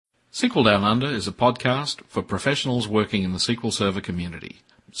SQL Down Under is a podcast for professionals working in the SQL Server community.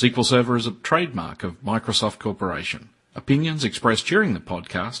 SQL Server is a trademark of Microsoft Corporation. Opinions expressed during the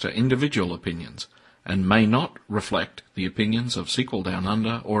podcast are individual opinions and may not reflect the opinions of SQL Down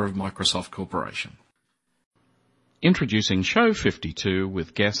Under or of Microsoft Corporation. Introducing Show 52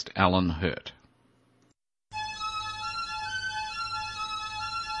 with guest Allan Hirt.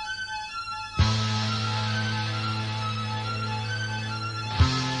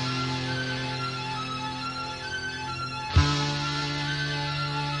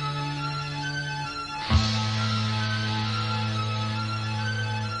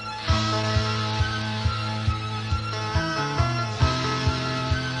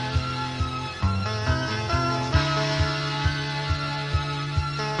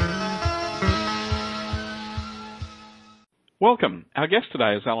 Welcome. Our guest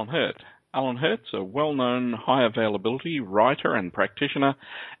today is Allan Hirt. Allan Hirt's a well-known high availability writer and practitioner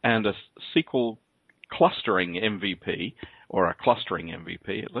and a SQL clustering MVP, or a clustering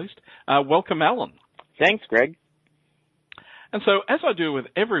MVP at least. Welcome, Allan. Thanks, Greg. And so, as I do with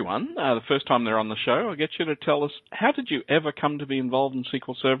everyone, the first time they're on the show, I get you to tell us, how did you ever come to be involved in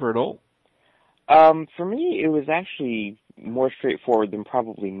SQL Server at all? For me, it was actually more straightforward than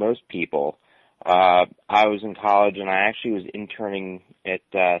probably most people. I was in college and I actually was interning at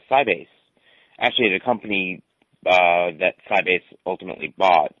Sybase, actually at a company that Sybase ultimately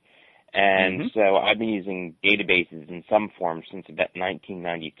bought. And so I've been using databases in some form since about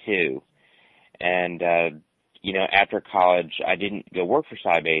 1992. And, after college, I didn't go work for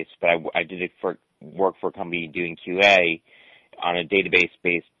Sybase, but I did work for a company doing QA on a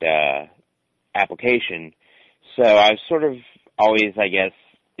database-based application. So I've sort of always, I guess,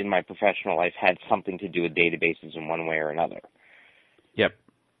 in my professional life had something to do with databases in one way or another. Yep.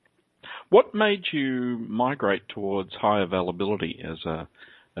 What made you migrate towards high availability as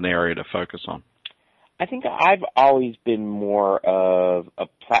an area to focus on? I think I've always been more of a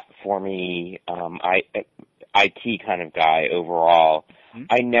platformy IT kind of guy overall.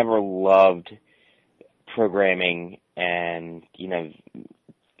 I never loved programming and,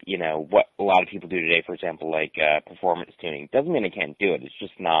 what a lot of people do today, for example, like performance tuning. Doesn't mean I can't do it. It's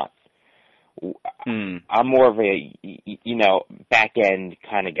just not. I'm more of a, back-end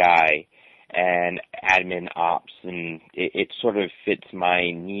kind of guy and admin ops, and it sort of fits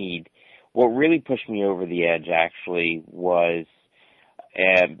my need. What really pushed me over the edge, actually, was,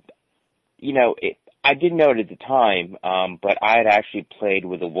 I didn't know it at the time, but I had actually played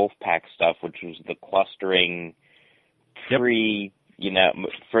with the Wolfpack stuff, which was the clustering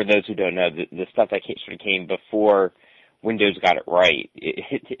for those who don't know, the stuff that sort of came before Windows got it right.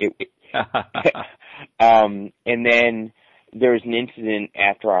 And then there was an incident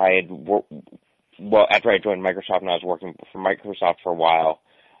after I joined Microsoft and I was working for Microsoft for a while,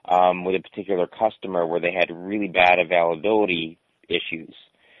 with a particular customer where they had really bad availability issues,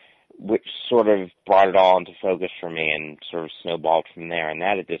 which sort of brought it all into focus for me and sort of snowballed from there. And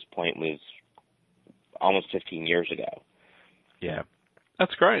that at this point was almost 15 years ago. Yeah,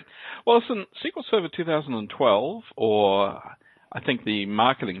 that's great. Well, listen, SQL Server 2012, or I think the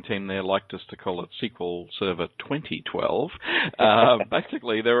marketing team there liked us to call it SQL Server 2012.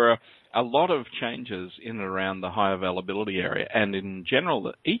 Basically, there are a lot of changes in and around the high availability area, and in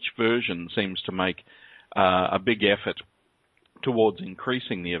general, each version seems to make a big effort towards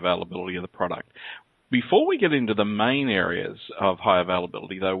increasing the availability of the product. Before we get into the main areas of high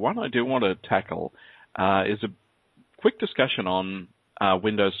availability, though, one I do want to tackle is a quick discussion on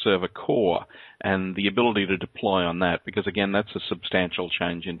Windows Server Core and the ability to deploy on that, because again, that's a substantial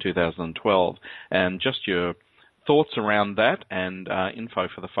change in 2012. And just your thoughts around that and info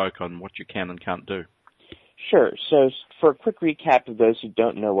for the folk on what you can and can't do. Sure. So for a quick recap of those who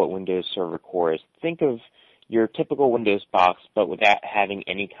don't know what Windows Server Core is, think of your typical Windows box, but without having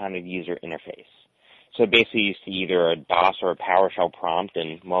any kind of user interface. So basically you see either a DOS or a PowerShell prompt,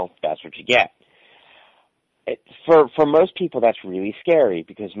 and, well, that's what you get. For most people, that's really scary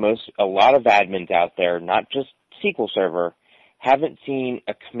because a lot of admins out there, not just SQL Server, haven't seen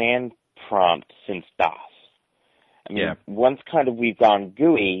a command prompt since DOS. I mean, once kind of we've gone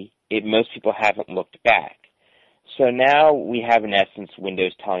GUI, most people haven't looked back. So now we have, in essence,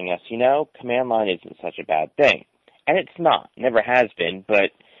 Windows telling us, command line isn't such a bad thing. And it's not. Never has been,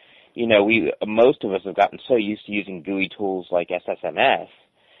 but, most of us have gotten so used to using GUI tools like SSMS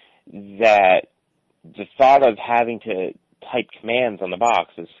that the thought of having to type commands on the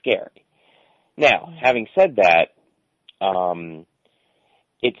box is scary. Now, having said that,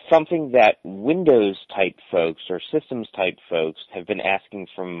 it's something that Windows-type folks or systems-type folks have been asking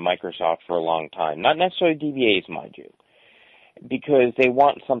from Microsoft for a long time. Not necessarily DBAs, mind you. because they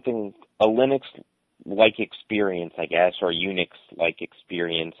want something, a Linux-like experience, I guess, or Unix-like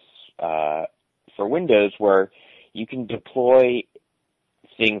experience for Windows, where you can deploy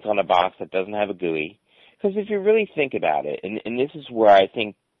things on a box that doesn't have a GUI. Because if you really think about it, and this is where I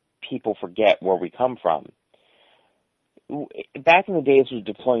think people forget where we come from, back in the days of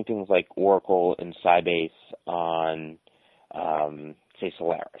deploying things like Oracle and Sybase on, say,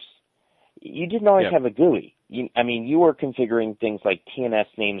 Solaris, you didn't always have a GUI. You were configuring things like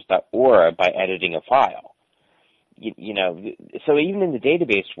tnsnames.aura by editing a file. So even in the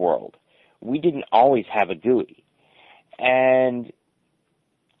database world, we didn't always have a GUI. And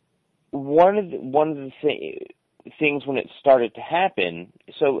one of the things when it started to happen,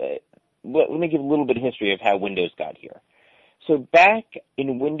 so let me give a little bit of history of how Windows got here. So back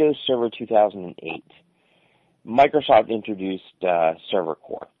in Windows Server 2008, Microsoft introduced Server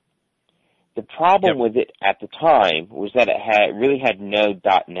Core. The problem with it at the time was that it really had no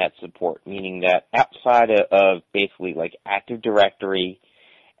 .NET support, meaning that outside of basically like Active Directory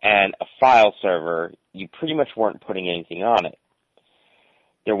and a file server, you pretty much weren't putting anything on it.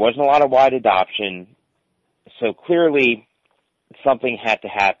 There wasn't a lot of wide adoption, so clearly something had to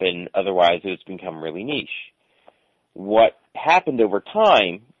happen, otherwise it would become really niche. What happened over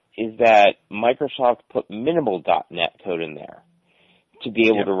time is that Microsoft put minimal .NET code in there to be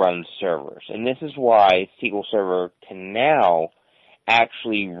able to run servers. And this is why SQL Server can now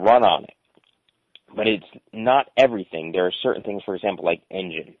actually run on it. But it's not everything. There are certain things, for example, like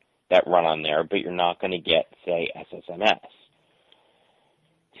Engine, that run on there, but you're not going to get, say, SSMS.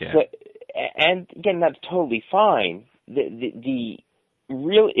 Yeah. So, and again, that's totally fine. The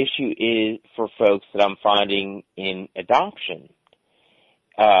real issue is for folks that I'm finding in adoption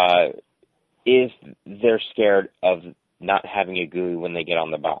is they're scared of not having a GUI when they get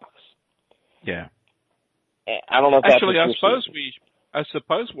on the box. Yeah. I don't know if actually, that's I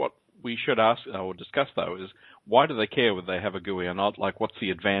suppose what we should ask or discuss though is why do they care whether they have a GUI or not? Like, what's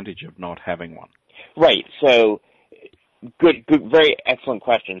the advantage of not having one? Right. So, good, very excellent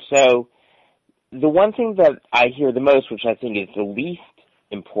question. So, the one thing that I hear the most, which I think is the least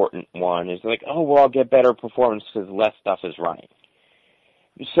important one, is like, oh, well, I'll get better performance because less stuff is running.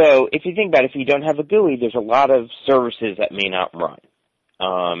 So if you think about it, if you don't have a GUI, there's a lot of services that may not run.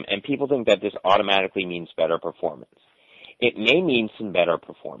 And people think that this automatically means better performance. It may mean some better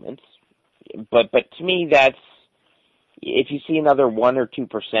performance, but to me that's, if you see another 1 or 2%,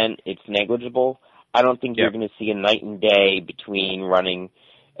 it's negligible. I don't think you're going to see a night and day between running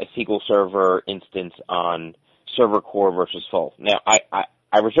a SQL Server instance on Server Core versus full. Now,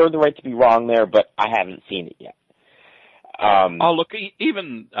 I reserve the right to be wrong there, but I haven't seen it yet. Look,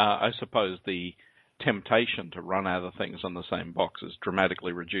 even, I suppose, the temptation to run other things on the same box is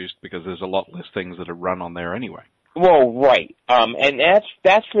dramatically reduced because there's a lot less things that are run on there anyway. Well, right. And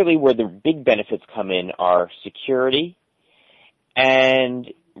that's really where the big benefits come in, are security and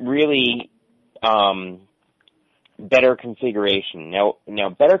really better configuration. Now,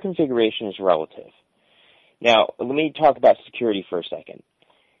 better configuration is relative. Now, let me talk about security for a second.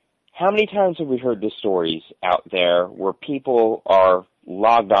 How many times have we heard the stories out there where people are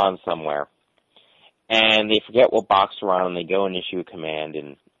logged on somewhere and they forget what box they're on and they go and issue a command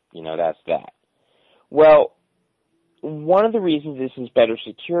and, that's that. Well, one of the reasons this is better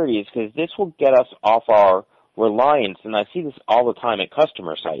security is because this will get us off our reliance, and I see this all the time at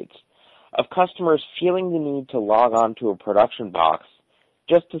customer sites, of customers feeling the need to log on to a production box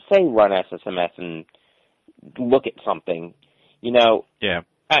just to say run SSMS and look at something, Yeah.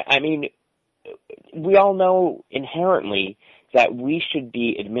 I mean, we all know inherently that we should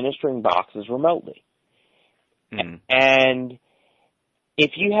be administering boxes remotely. Mm. And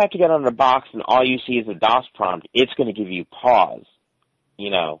if you have to get on a box and all you see is a DOS prompt, it's going to give you pause,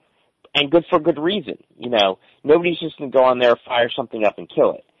 and for good reason. Nobody's just going to go on there, fire something up and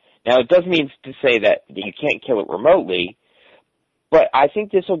kill it. Now, it doesn't mean to say that you can't kill it remotely, but I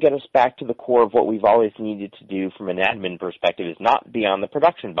think this will get us back to the core of what we've always needed to do from an admin perspective, is not be on the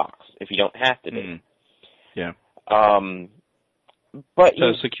production box if you don't have to be. Mm. Yeah. But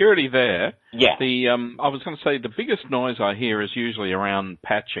so security there. Yeah. I was going to say the biggest noise I hear is usually around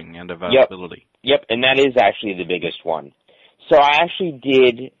patching and availability. Yep, and that is actually the biggest one. So I actually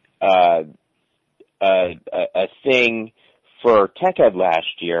did a thing for TechEd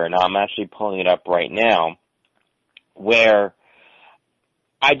last year, and I'm actually pulling it up right now, where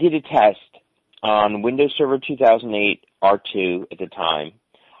I did a test on Windows Server 2008 R2 at the time.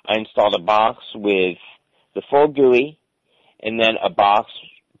 I installed a box with the full GUI, and then a box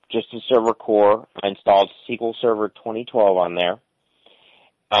just a server core. I installed SQL Server 2012 on there.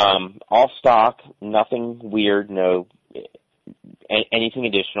 All stock, nothing weird, no anything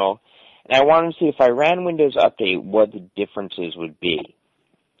additional. And I wanted to see if I ran Windows Update, what the differences would be.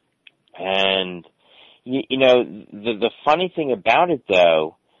 And, the funny thing about it,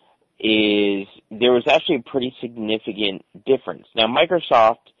 though, is there was actually a pretty significant difference. Now,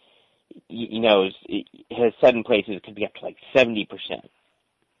 Microsoft, has said in places it could be up to like 70%.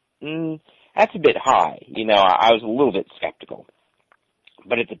 That's a bit high. I was a little bit skeptical.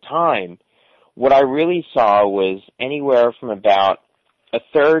 But at the time, what I really saw was anywhere from about a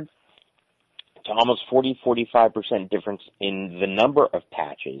third to almost 40-45% difference in the number of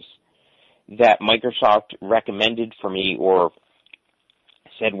patches that Microsoft recommended for me or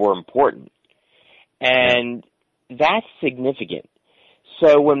said were important. And that's significant.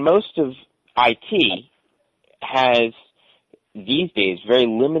 So when most of IT has, these days, very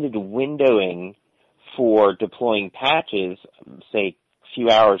limited windowing for deploying patches, say a few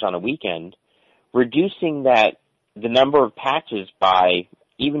hours on a weekend, reducing the number of patches by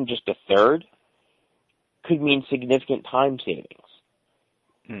even just a third could mean significant time savings.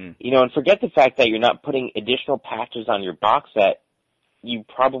 And forget the fact that you're not putting additional patches on your box set you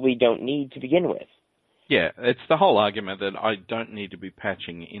probably don't need to begin with. Yeah, it's the whole argument that I don't need to be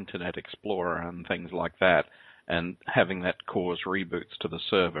patching Internet Explorer and things like that and having that cause reboots to the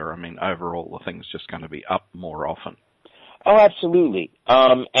server. I mean, overall, the thing's just going to be up more often. Oh, absolutely.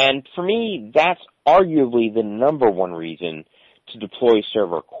 And for me, that's arguably the number one reason to deploy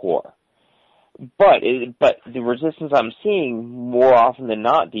Server Core. But the resistance I'm seeing more often than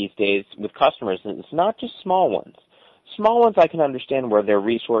not these days with customers, and it's not just small ones. Small ones I can understand where they're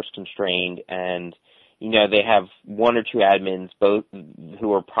resource constrained and, they have one or two admins, both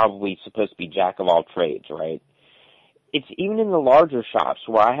who are probably supposed to be jack of all trades, right? It's even in the larger shops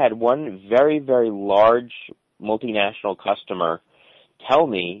where I had one very, very large multinational customer tell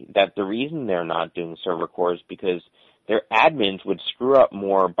me that the reason they're not doing Server Core is because their admins would screw up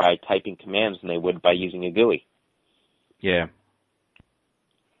more by typing commands than they would by using a GUI. Yeah.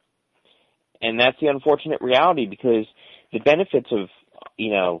 And that's the unfortunate reality because the benefits of,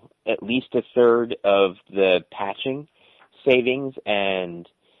 at least a third of the patching savings and,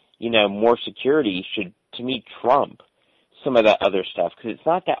 more security should, to me, trump some of that other stuff because it's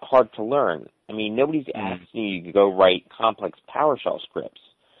not that hard to learn. I mean, nobody's asking you to go write complex PowerShell scripts.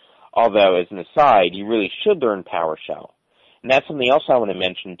 Although, as an aside, you really should learn PowerShell. And that's something else I want to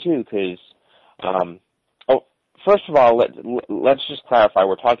mention, too, because, first of all, let's just clarify.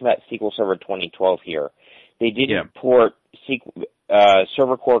 We're talking about SQL Server 2012 here. They didn't port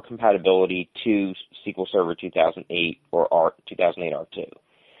Server Core compatibility to SQL Server 2008 or 2008 R2.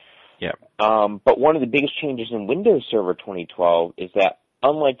 Yeah. But one of the biggest changes in Windows Server 2012 is that,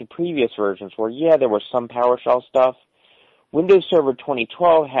 unlike the previous versions where, there was some PowerShell stuff, Windows Server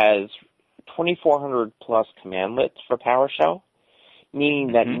 2012 has 2,400 plus commandlets for PowerShell,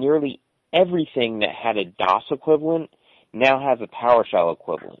 meaning that nearly everything that had a DOS equivalent now has a PowerShell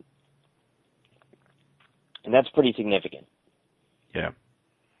equivalent. And that's pretty significant. Yeah.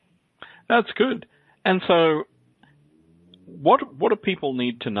 That's good. And so what do people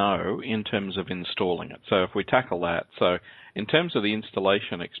need to know in terms of installing it? So if we tackle that, so in terms of the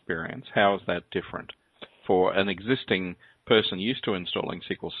installation experience, how is that different? For an existing person used to installing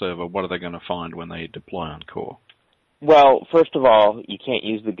SQL Server, what are they going to find when they deploy on Core? Well, first of all, you can't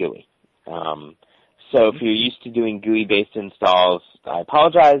use the GUI. So if you're used to doing GUI-based installs, I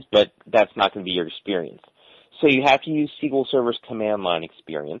apologize, but that's not going to be your experience. So you have to use SQL Server's command line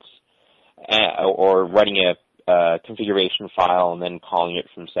experience, or running a configuration file and then calling it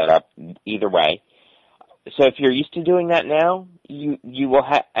from setup, either way. So if you're used to doing that now, you will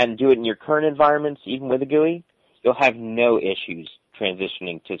and do it in your current environments, even with a GUI, you'll have no issues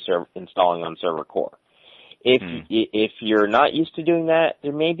transitioning to installing on Server Core. If you're not used to doing that,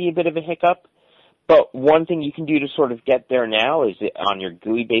 there may be a bit of a hiccup. But one thing you can do to sort of get there now is on your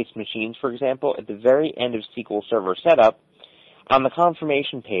GUI-based machines, for example, at the very end of SQL Server setup, on the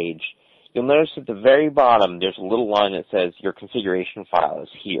confirmation page, you'll notice at the very bottom there's a little line that says your configuration file is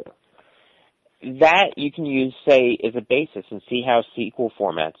here. That you can use, say, as a basis and see how SQL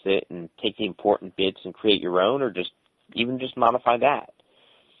formats it and take the important bits and create your own or just modify that.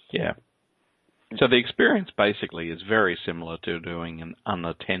 Yeah. So the experience basically is very similar to doing an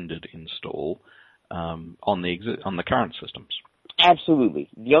unattended install on the current systems. Absolutely.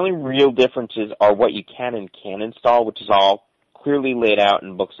 The only real differences are what you can and can't install, which is all clearly laid out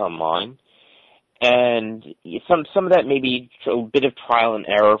in books online. And some of that may be a bit of trial and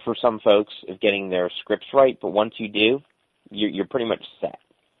error for some folks of getting their scripts right, but once you do, you're pretty much set.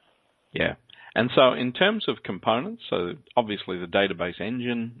 Yeah. And so in terms of components, so obviously the database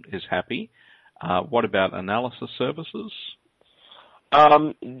engine is happy. What about analysis services?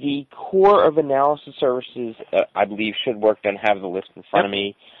 The core of analysis services, I believe, should work. Don't have the list in front of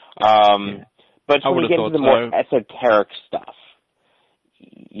me. But when we get into the more esoteric stuff,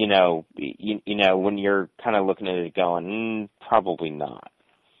 you know, when you're kind of looking at it going, probably not.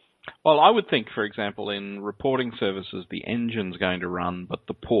 Well, I would think, for example, in reporting services, the engine's going to run, but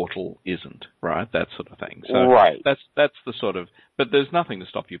the portal isn't, right? That sort of thing. So right. That's the sort of, but there's nothing to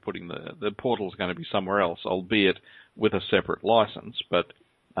stop you putting the portal's going to be somewhere else, albeit with a separate license. But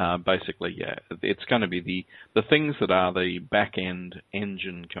basically, yeah, it's going to be the things that are the back-end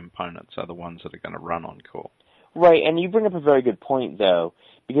engine components are the ones that are going to run on core. Right, and you bring up a very good point, though,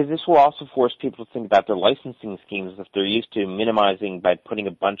 because this will also force people to think about their licensing schemes if they're used to minimizing by putting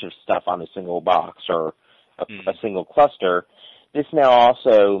a bunch of stuff on a single box or a single cluster. This now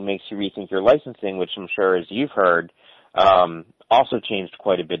also makes you rethink your licensing, which I'm sure, as you've heard, also changed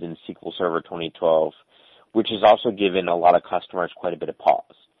quite a bit in SQL Server 2012, which has also given a lot of customers quite a bit of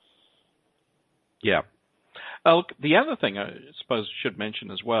pause. Yeah. Look, the other thing I suppose I should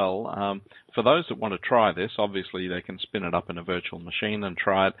mention as well, for those that want to try this, obviously they can spin it up in a virtual machine and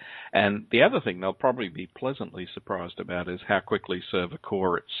try it. And the other thing they'll probably be pleasantly surprised about is how quickly Server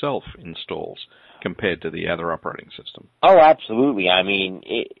Core itself installs compared to the other operating system. Oh, absolutely. I mean,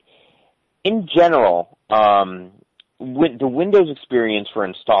 in general, the Windows experience for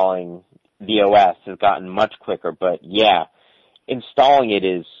installing the OS has gotten much quicker, but yeah, installing it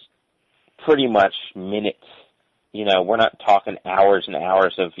is pretty much minutes. You know, we're not talking hours and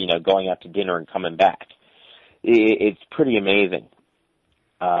hours of, going out to dinner and coming back. It's pretty amazing.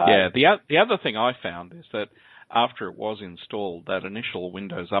 The other thing I found is that after it was installed, that initial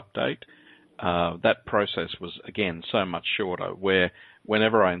Windows update, that process was, again, so much shorter, where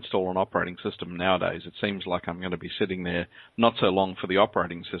whenever I install an operating system nowadays, it seems like I'm going to be sitting there not so long for the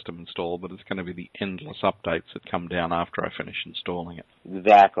operating system install, but it's going to be the endless updates that come down after I finish installing it.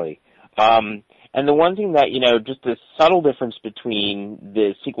 Exactly. And the one thing that, just a subtle difference between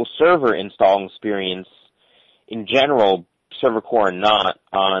the SQL Server installing experience in general, Server Core and not,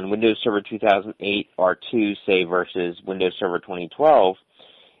 on Windows Server 2008 R2, say, versus Windows Server 2012,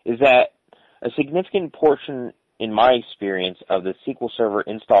 is that a significant portion, in my experience, of the SQL Server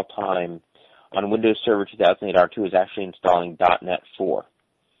install time on Windows Server 2008 R2 is actually installing .NET 4.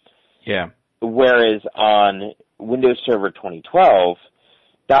 Yeah. Whereas on Windows Server 2012,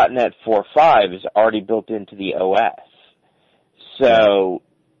 .NET 4.5 is already built into the OS. So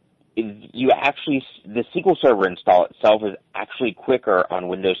the SQL Server install itself is actually quicker on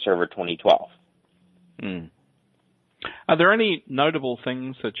Windows Server 2012. Are there any notable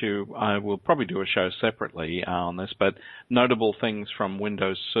things that I will probably do a show separately on this, but notable things from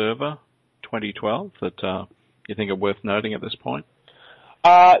Windows Server 2012 that you think are worth noting at this point?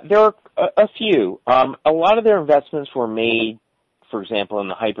 There are a few. A lot of their investments were made, for example, in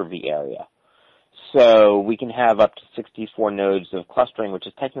the Hyper-V area. So we can have up to 64 nodes of clustering, which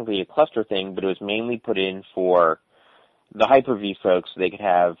is technically a cluster thing, but it was mainly put in for the Hyper-V folks so they could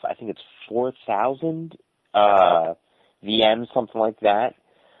have, I think it's 4,000 VMs, something like that.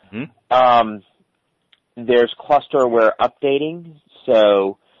 Mm-hmm. There's cluster-aware updating,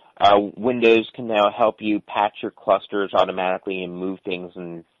 so Windows can now help you patch your clusters automatically and move things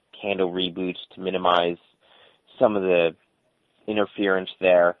and handle reboots to minimize some of the interference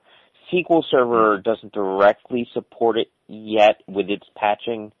there. SQL Server doesn't directly support it yet with its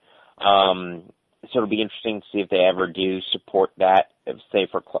patching, so it'll be interesting to see if they ever do support that, say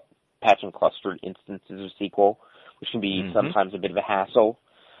for patching clustered instances of SQL, which can be sometimes a bit of a hassle.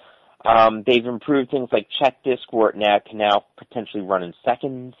 They've improved things like check disk, where it now can potentially run in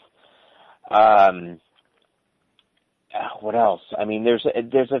seconds. What else? I mean, there's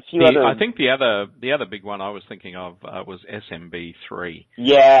a few other. I think the other big one I was thinking of was SMB3.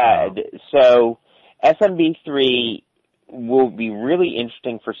 Yeah. So SMB3 will be really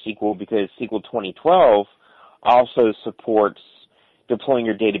interesting for SQL because SQL 2012 also supports deploying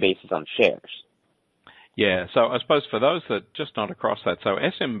your databases on shares. Yeah. So I suppose for those that just not across that, so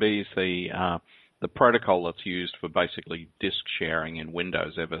SMB is the protocol that's used for basically disk sharing in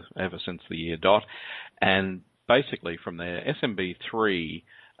Windows ever since the year dot, and basically from there, SMB3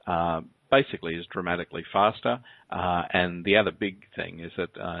 basically is dramatically faster. And the other big thing is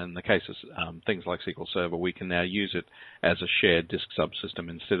that in the case of things like SQL Server, we can now use it as a shared disk subsystem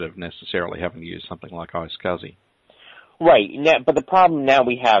instead of necessarily having to use something like iSCSI. Right, but the problem now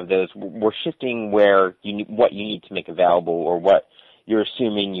we have is we're shifting what you need to make available or what you're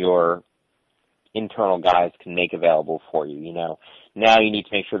assuming your internal guys can make available for you, Now you need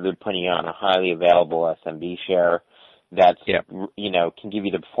to make sure they're putting on a highly available SMB share that's, can give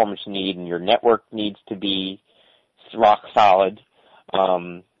you the performance you need, and your network needs to be rock solid.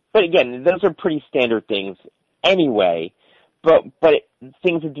 But again, those are pretty standard things anyway, but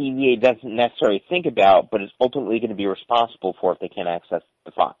things that DBA doesn't necessarily think about, but is ultimately going to be responsible for if they can't access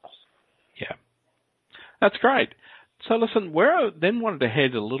the files. Yeah. That's great. So listen, where I then wanted to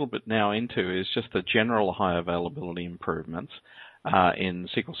head a little bit now into is just the general high availability improvements in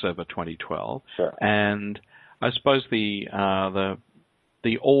SQL Server 2012. Sure. And I suppose the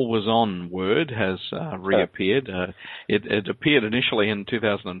always-on word has reappeared. It appeared initially in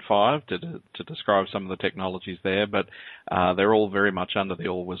 2005 to describe some of the technologies there, but they're all very much under the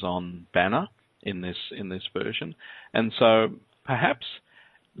always-on banner in this version. And so perhaps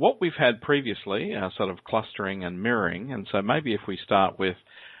what we've had previously, sort of clustering and mirroring, and so maybe if we start with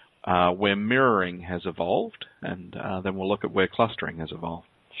where mirroring has evolved, and then we'll look at where clustering has evolved.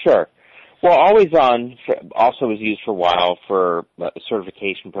 Sure. Well, AlwaysOn also was used for a while for a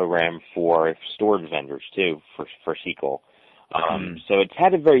certification program for storage vendors, too, for SQL. So it's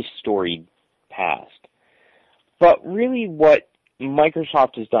had a very storied past. But really what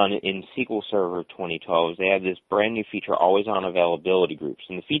Microsoft has done in SQL Server 2012 is they have this brand new feature, always-on availability groups.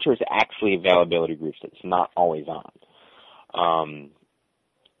 And the feature is actually availability groups. It's not always on.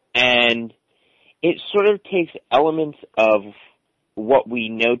 And it sort of takes elements of what we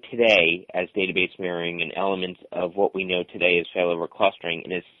know today as database mirroring and elements of what we know today as failover clustering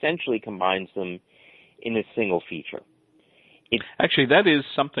and essentially combines them in a single feature. Actually, that is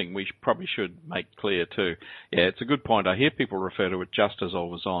something we probably should make clear too. Yeah, it's a good point. I hear people refer to it just as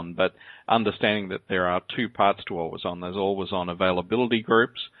always on, but understanding that there are two parts to always on. There's always on availability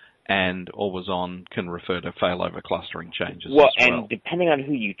groups, and always on can refer to failover clustering changes as well. And depending on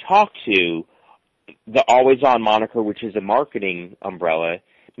who you talk to, the always on moniker, which is a marketing umbrella,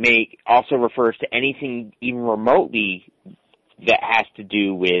 also refers to anything even remotely that has to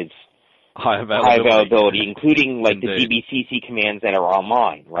do with high availability, including like Indeed. The DBCC commands that are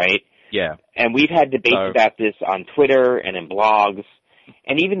online, right? Yeah. And we've had debates about this on Twitter and in blogs,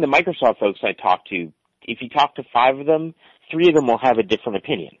 and even the Microsoft folks I talk to, if you talk to 5 of them, 3 of them will have a different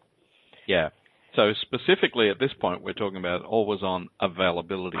opinion. Yeah. So specifically at this point, we're talking about always on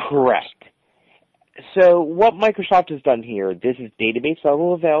availability. Correct. So what Microsoft has done here, this is database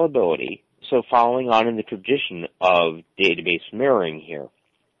level availability, so following on in the tradition of database mirroring here.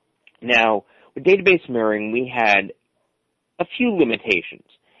 Now, with database mirroring, we had a few limitations.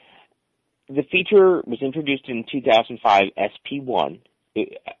 The feature was introduced in 2005 SP1,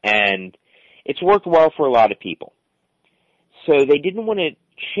 and it's worked well for a lot of people. So they didn't want to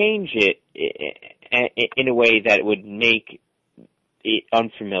change it in a way that would make it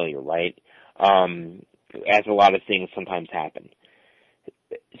unfamiliar, right? As a lot of things sometimes happen.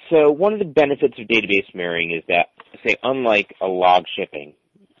 So one of the benefits of database mirroring is that, say, unlike a log shipping,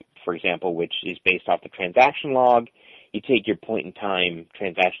 for example, which is based off the transaction log, you take your point-in-time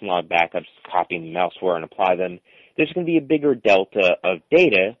transaction log backups, copy them elsewhere, and apply them. There's going to be a bigger delta of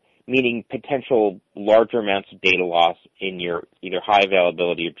data, meaning potential larger amounts of data loss in your either high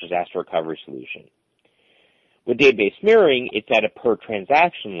availability or disaster recovery solution. With database mirroring, it's at a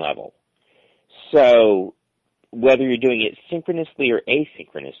per-transaction level. So whether you're doing it synchronously or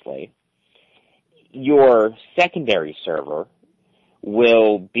asynchronously, your secondary server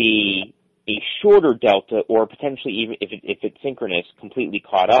will be a shorter delta, or potentially even if it's synchronous, completely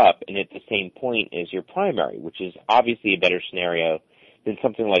caught up and at the same point as your primary, which is obviously a better scenario than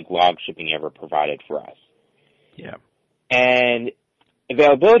something like log shipping ever provided for us. Yeah. And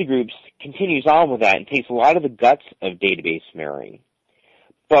availability groups continues on with that and takes a lot of the guts of database mirroring.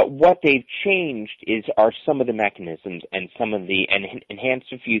 But what they've changed are some of the mechanisms and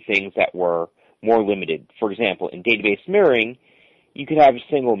enhanced a few things that were more limited. For example, in database mirroring, you could have a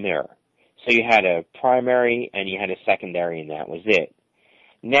single mirror. So you had a primary and you had a secondary, and that was it.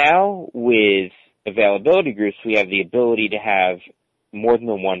 Now, with availability groups, we have the ability to have more than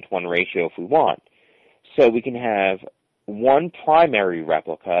a 1-to-1 ratio if we want. So we can have 1 primary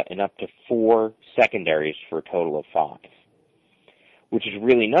replica and up to 4 secondaries for a total of 5. Which is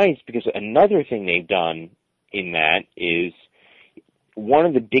really nice, because another thing they've done in that is one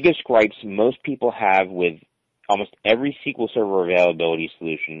of the biggest gripes most people have with almost every SQL Server availability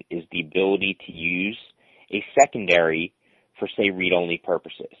solution is the ability to use a secondary for, say, read-only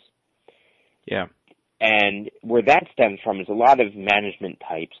purposes. Yeah. And where that stems from is a lot of management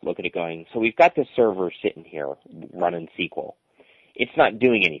types look at it going, so we've got this server sitting here running SQL. It's not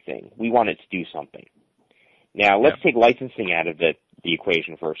doing anything. We want it to do something. Now, let's take licensing out of the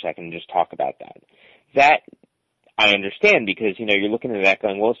equation for a second and just talk about that. That I understand, because, you're looking at that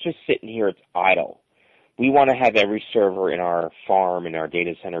going, well, it's just sitting here, it's idle. We want to have every server in our farm, in our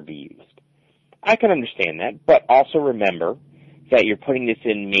data center be used. I can understand that, but also remember that you're putting this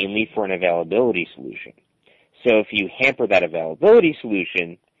in mainly for an availability solution. So if you hamper that availability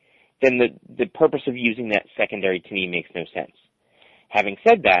solution, then the purpose of using that secondary to me makes no sense. Having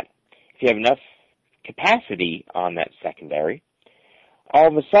said that, if you have enough capacity on that secondary, all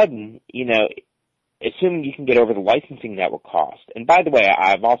of a sudden, assuming you can get over the licensing that will cost. And by the way,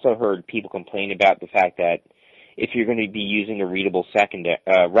 I've also heard people complain about the fact that if you're going to be using a readable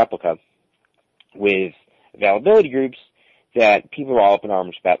replica with availability groups, that people are all up in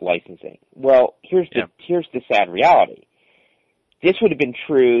arms about licensing. Well, here's the sad reality. This would have been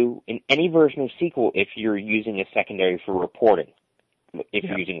true in any version of SQL if you're using a secondary for reporting, if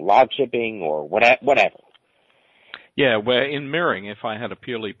you're using log shipping or whatever. Yeah, where in mirroring, if I had a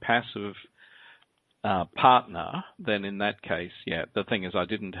purely passive partner, then in that case, the thing is I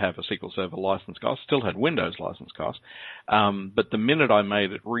didn't have a SQL Server license cost, still had Windows license cost, but the minute I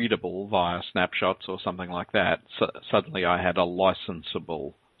made it readable via snapshots or something like that, suddenly I had a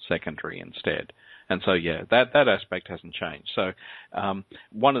licensable secondary instead. And so, that aspect hasn't changed. So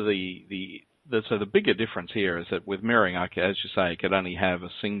one of the bigger difference here is that with mirroring, as you say, I could only have a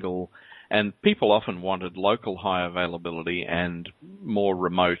single, and people often wanted local high availability and more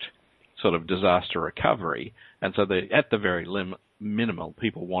remote sort of disaster recovery. And so at the very minimal,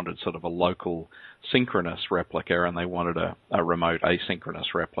 people wanted sort of a local synchronous replica, and they wanted a remote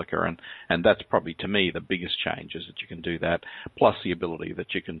asynchronous replica. And that's probably, to me, the biggest change is that you can do that, plus the ability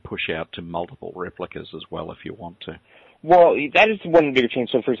that you can push out to multiple replicas as well if you want to. Well, that is one bigger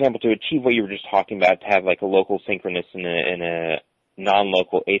change. So, for example, to achieve what you were just talking about, to have like a local synchronous and a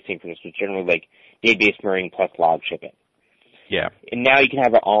non-local asynchronous, which generally like database mirroring plus log shipping. Yeah. And now you can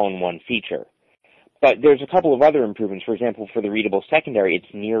have it all in one feature. But there's a couple of other improvements. For example, for the readable secondary,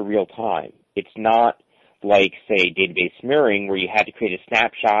 it's near real time. It's not like, say, database mirroring where you had to create a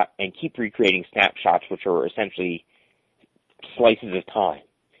snapshot and keep recreating snapshots, which are essentially slices of time.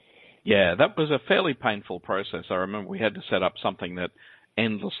 Yeah, that was a fairly painful process. I remember we had to set up something that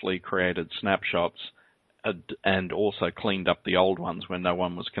endlessly created snapshots and also cleaned up the old ones when no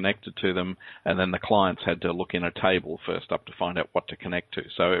one was connected to them, and then the clients had to look in a table first up to find out what to connect to.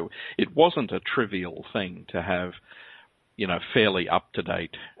 So it wasn't a trivial thing to have, fairly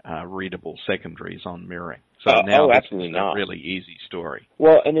up-to-date readable secondaries on mirroring. So now this is a really easy story.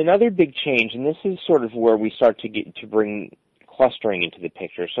 Well, and another big change, and this is sort of where we start to bring clustering into the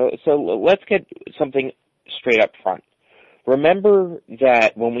picture. So let's get something straight up front. Remember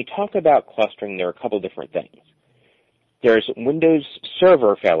that when we talk about clustering, there are a couple different things. There's Windows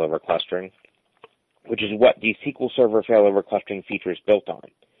Server failover clustering, which is what the SQL Server failover clustering feature is built on.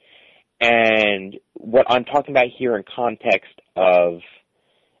 And what I'm talking about here in context of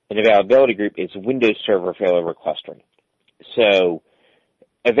an availability group is Windows Server failover clustering. So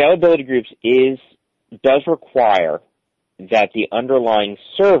availability groups does require that the underlying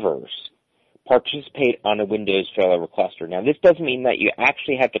servers participate on a Windows failover cluster. Now, this doesn't mean that you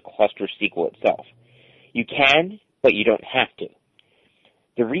actually have to cluster SQL itself. You can, but you don't have to.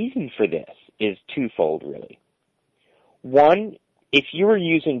 The reason for this is twofold, really. One, if you were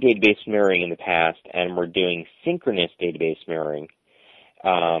using database mirroring in the past and were doing synchronous database mirroring,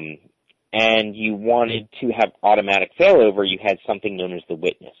 and you wanted to have automatic failover, you had something known as the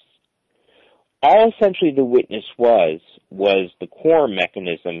witness. All essentially the witness was the quorum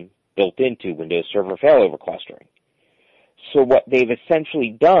mechanism built into Windows Server failover clustering. So what they've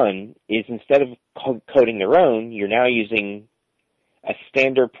essentially done is instead of coding their own, you're now using a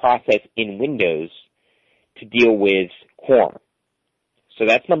standard process in Windows to deal with quorum. So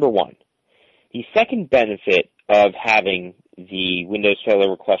that's number one. The second benefit of having the Windows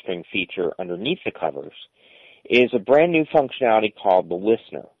failover clustering feature underneath the covers is a brand new functionality called the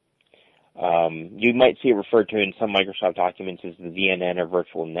listener. You might see it referred to in some Microsoft documents as the VNN or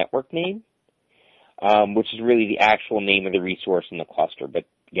virtual network name, which is really the actual name of the resource in the cluster, but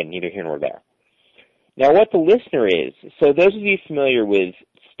again, neither here nor there. Now, what the listener is, so those of you familiar with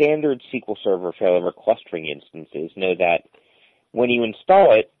standard SQL Server failover clustering instances know that when you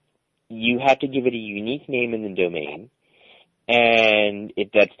install it, you have to give it a unique name in the domain, and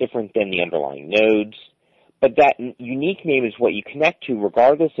that's different than the underlying nodes. But that unique name is what you connect to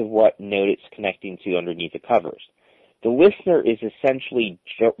regardless of what node it's connecting to underneath the covers. The listener is essentially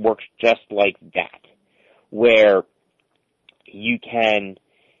works just like that, where you can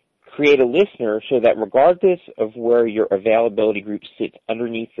create a listener so that regardless of where your availability group sits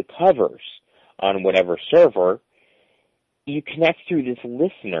underneath the covers on whatever server, you connect through this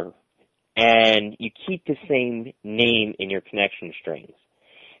listener and you keep the same name in your connection strings.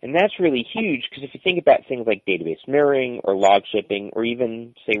 And that's really huge because if you think about things like database mirroring or log shipping or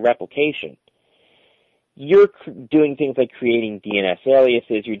even, say, replication, you're doing things like creating DNS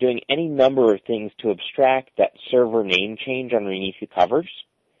aliases. You're doing any number of things to abstract that server name change underneath the covers.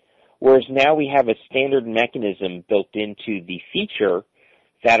 Whereas now we have a standard mechanism built into the feature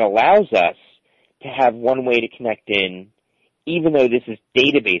that allows us to have one way to connect in, even though this is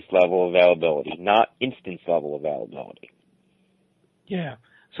database level availability, not instance level availability. Yeah.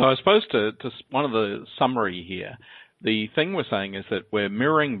 So I suppose to one of the summary here, the thing we're saying is that where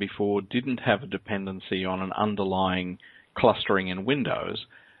mirroring before didn't have a dependency on an underlying clustering in Windows,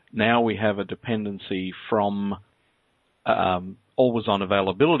 now we have a dependency from AlwaysOn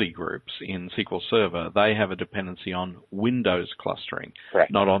availability groups in SQL Server. They have a dependency on Windows clustering,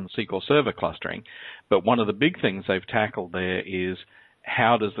 Correct. Not on SQL Server clustering. But one of the big things they've tackled there is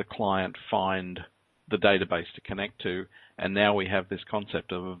how does the client find the database to connect to, and now we have this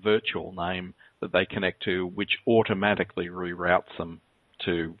concept of a virtual name that they connect to, which automatically reroutes them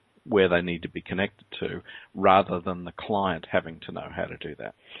to where they need to be connected to, rather than the client having to know how to do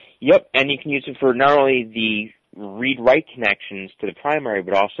that. Yep, and you can use it for not only the read-write connections to the primary,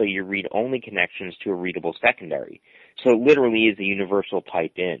 but also your read-only connections to a readable secondary. So it literally is a universal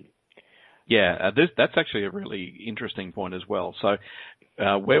type in. Yeah, that's actually a really interesting point as well. So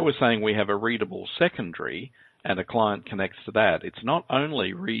where we're saying we have a readable secondary and a client connects to that, it's not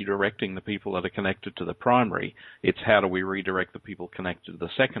only redirecting the people that are connected to the primary, it's how do we redirect the people connected to the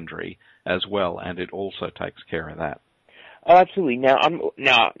secondary as well, and it also takes care of that. Oh, absolutely. Now,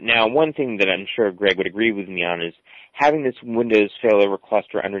 one thing that I'm sure Greg would agree with me on is having this Windows failover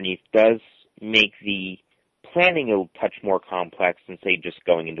cluster underneath does make the planning a touch more complex than, say, just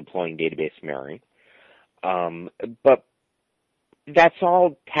going and deploying database mirroring. But that's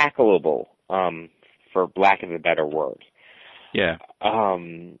all tackleable, for lack of a better word. Yeah.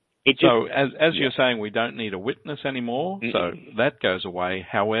 So as you're saying, we don't need a witness anymore, so that goes away.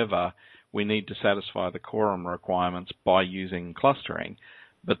 However, we need to satisfy the quorum requirements by using clustering.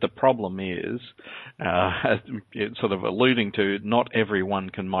 But the problem is, it's sort of alluding to, not everyone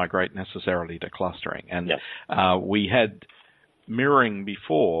can migrate necessarily to clustering. And yes. We had mirroring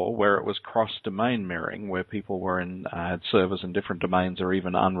before, where it was cross-domain mirroring, where people were had servers in different domains or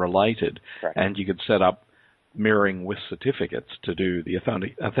even unrelated, Correct. And you could set up mirroring with certificates to do the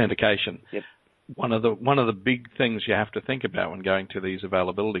authentication. Yep. One of the big things you have to think about when going to these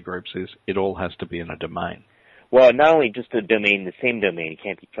availability groups is it all has to be in a domain. Well, not only just a domain, the same domain. It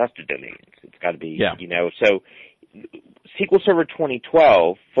can't be trusted domains. It's got to be, So SQL Server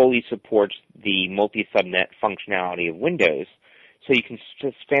 2012 fully supports the multi-subnet functionality of Windows, so you can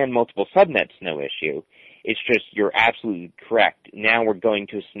span multiple subnets, no issue. It's just you're absolutely correct. Now we're going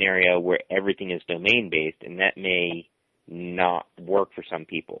to a scenario where everything is domain-based, and that may not work for some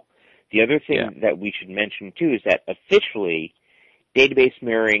people. The other thing that we should mention, too, is that officially database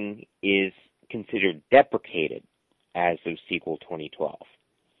mirroring is considered deprecated as of SQL 2012.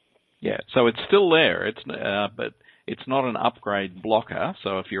 Yeah, so it's still there. But it's not an upgrade blocker.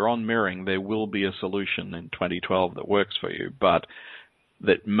 So if you're on mirroring, there will be a solution in 2012 that works for you, but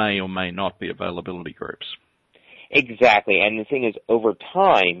that may or may not be availability groups. Exactly, and the thing is, over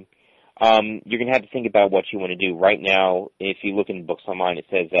time, you're going to have to think about what you want to do. Right now, if you look in books online, it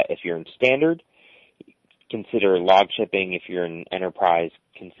says that if you're in standard, consider log shipping. If you're in enterprise,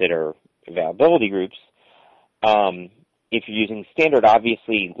 consider availability groups. If you're using standard,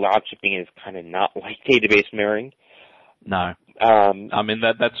 obviously log shipping is kind of not like database mirroring. No. I mean,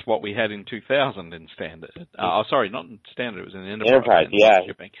 that's what we had in 2000 in standard. Sorry, not in standard, it was in enterprise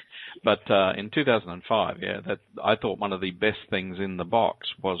shipping. But in 2005, I thought one of the best things in the box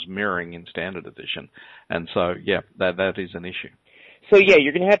was mirroring in standard edition. And so, that is an issue. So,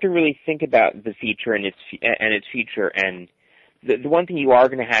 you're going to have to really think about the feature and its feature. And the one thing you are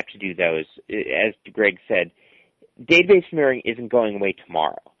going to have to do, though, is, as Greg said, database mirroring isn't going away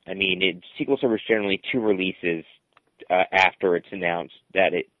tomorrow. I mean, SQL Server is generally 2 releases after it's announced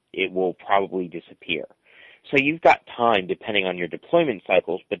that it will probably disappear. So you've got time depending on your deployment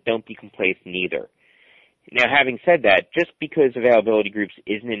cycles, but don't be complacent either. Now, having said that, just because availability groups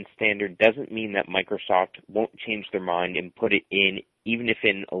isn't in standard doesn't mean that Microsoft won't change their mind and put it in, even if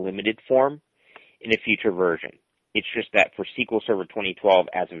in a limited form, in a future version. It's just that for SQL Server 2012,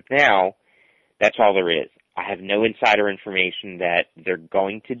 as of now, that's all there is. I have no insider information that they're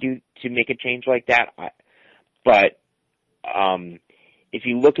going to make a change like that, but if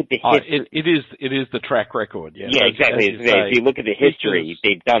you look at the history... It is the track record, yeah. Yeah, exactly. If you look at the history,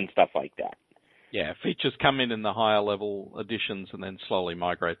 they've done stuff like that. Yeah, features come in the higher level editions and then slowly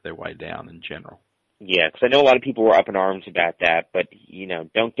migrate their way down in general. Yeah, because I know a lot of people were up in arms about that, but,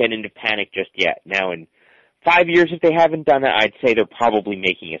 don't get into panic just yet. Now, in 5 years, if they haven't done it, I'd say they're probably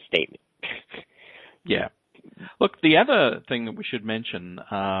making a statement. Yeah. Look, the other thing that we should mention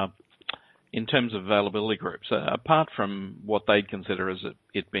in terms of availability groups, apart from what they'd consider as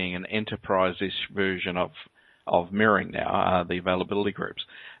it being an enterprise-ish version of mirroring now, the availability groups,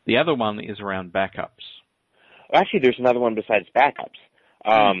 the other one is around backups. Actually, there's another one besides backups.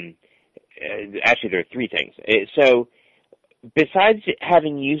 Actually, there are three things. So, besides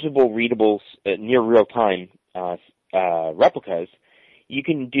having usable, readable, near real-time replicas, you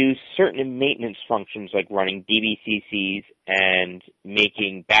can do certain maintenance functions like running DBCCs and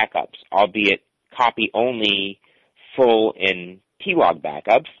making backups, albeit copy-only, full and T-log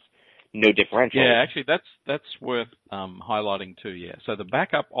backups, no differential. Yeah, actually, that's worth highlighting too, yeah. So the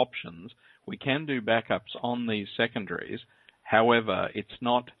backup options, we can do backups on these secondaries. However, it's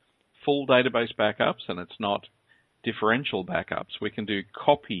not full database backups and it's not differential backups. We can do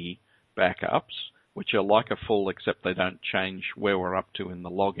copy backups, which are like a full except they don't change where we're up to in the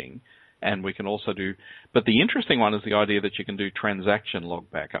logging. And we can also do, but the interesting one is the idea that you can do transaction log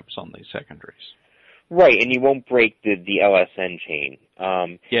backups on these secondaries. Right, and you won't break the LSN chain.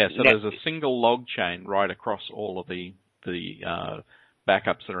 Yeah, so there's a single log chain right across all of the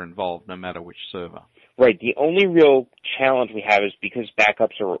backups that are involved, no matter which server. Right, the only real challenge we have is because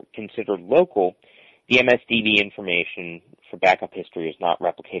backups are considered local, the MSDB information for backup history is not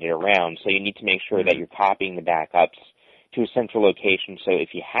replicated around, so you need to make sure that you're copying the backups to a central location, so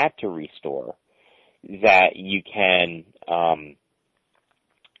if you had to restore, that you can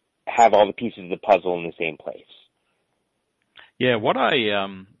have all the pieces of the puzzle in the same place. Yeah,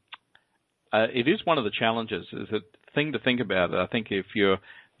 it is one of the challenges, is a thing to think about. I think if you're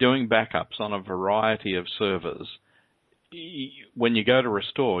doing backups on a variety of servers, when you go to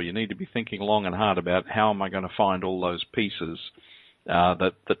restore, you need to be thinking long and hard about how am I going to find all those pieces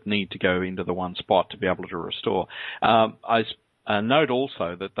that need to go into the one spot to be able to restore. I note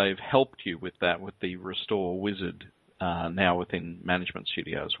also that they've helped you with that with the Restore Wizard now within Management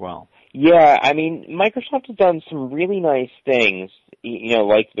Studio as well. Yeah, I mean, Microsoft has done some really nice things,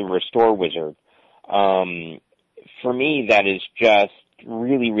 like the Restore Wizard. For me, that is just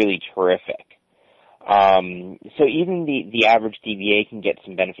really, really terrific. So even the average DBA can get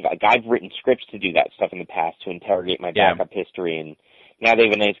some benefit. Like, I've written scripts to do that stuff in the past to interrogate my backup history, and now they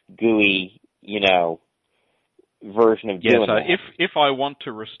have a nice GUI, version of doing that. Yeah, so if I want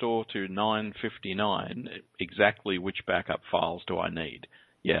to restore to 959, exactly which backup files do I need?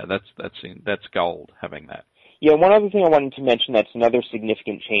 Yeah, that's gold, having that. Yeah, one other thing I wanted to mention that's another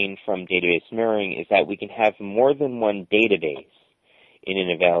significant change from database mirroring is that we can have more than one database in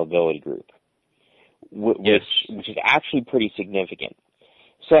an availability group, which is actually pretty significant.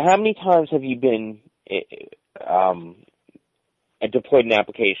 So how many times have you been deployed an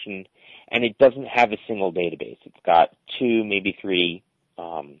application and it doesn't have a single database? It's got 2, maybe 3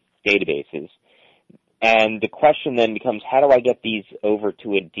 databases. And the question then becomes, how do I get these over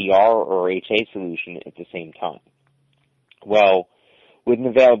to a DR or HA solution at the same time? Well, with an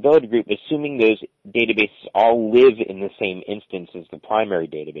availability group, assuming those databases all live in the same instance as the primary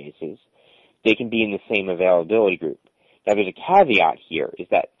databases, they can be in the same availability group. Now, there's a caveat here, is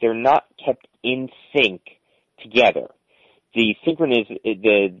that they're not kept in sync together. The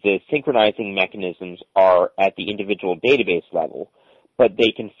synchronizing mechanisms are at the individual database level, but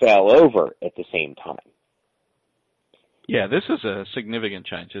they can fail over at the same time. Yeah, this is a significant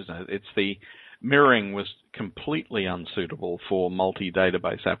change, isn't it? It's the mirroring was completely unsuitable for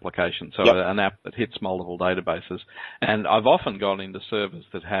multi-database applications, so an app that hits multiple databases. And I've often gone into servers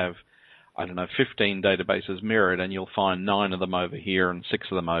that have, 15 databases mirrored, and you'll find 9 of them over here and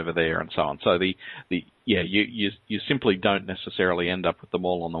 6 of them over there, and so on. So you simply don't necessarily end up with them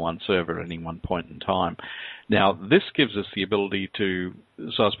all on the one server at any one point in time. Now, this gives us the ability to,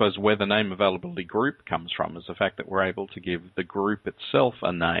 so I suppose where the name availability group comes from is the fact that we're able to give the group itself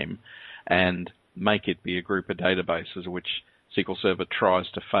a name and make it be a group of databases, which SQL Server tries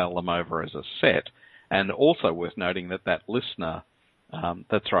to fail them over as a set. And also worth noting that listener,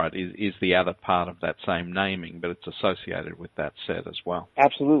 that's right, is the other part of that same naming, but it's associated with that set as well.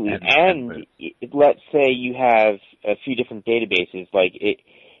 Absolutely. And let's say you have a few different databases. Like,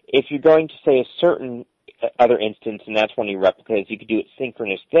 if you're going to say a certain other instance, and that's one of your replicas, you could do it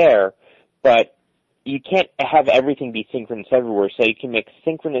synchronous there, but you can't have everything be synchronous everywhere, so you can make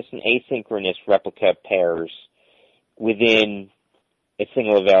synchronous and asynchronous replica pairs within a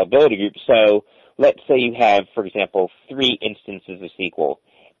single availability group. So let's say you have, for example, 3 instances of SQL.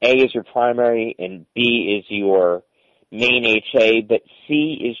 A is your primary, and B is your main HA, but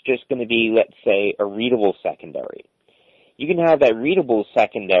C is just going to be, let's say, a readable secondary. You can have that readable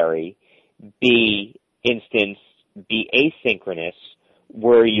secondary instance be asynchronous,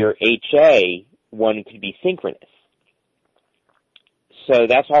 where your HA one could be synchronous. So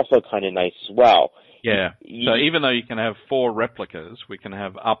that's also kind of nice as well. Yeah. So even though you can have 4 replicas, we can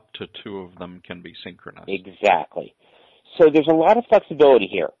have up to 2 of them can be synchronous. Exactly. So there's a lot of flexibility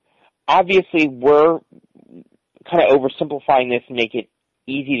here. Obviously, we're kind of oversimplifying this and make it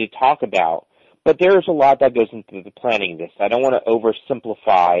easy to talk about, but there's a lot that goes into the planning of this. I don't want to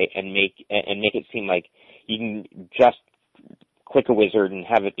oversimplify and make it seem like you can just click a wizard and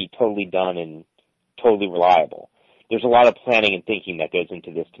have it be totally done and totally reliable. There's a lot of planning and thinking that goes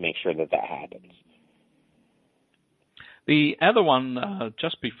into this to make sure that that happens. The other one,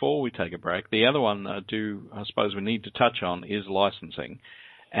 just before we take a break, the other one I suppose we need to touch on is licensing.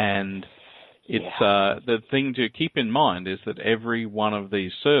 And it's the thing to keep in mind is that every one of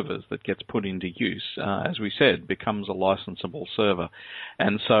these servers that gets put into use, as we said, becomes a licensable server.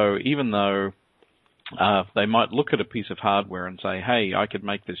 And so even though they might look at a piece of hardware and say, hey, I could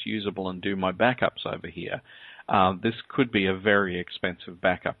make this usable and do my backups over here, this could be a very expensive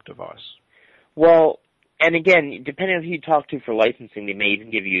backup device. Well, and again, depending on who you talk to for licensing, they may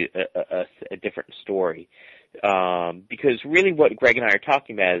even give you a different story. Because really what Greg and I are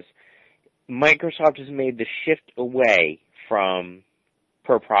talking about is Microsoft has made the shift away from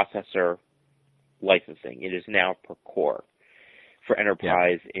per processor licensing. It is now per core for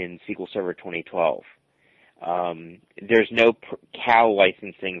enterprise in SQL Server 2012. There's no CAL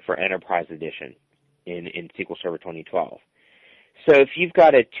licensing for Enterprise Edition in SQL Server 2012. So if you've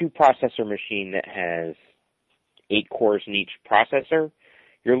got a 2-processor machine that has 8 cores in each processor,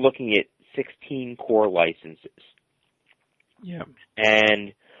 you're looking at 16 core licenses. Yeah.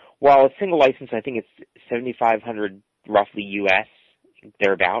 And while a single license, I think it's $7,500 roughly US,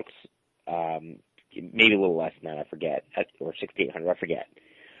 thereabouts, maybe a little less than that, I forget, or $6,800, I forget.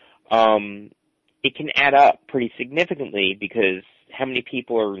 It can add up pretty significantly because how many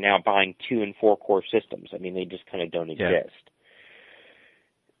people are now buying 2 and 4 core systems? I mean, they just kind of don't exist.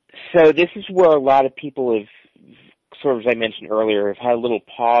 So this is where a lot of people have, sort of as I mentioned earlier, have had a little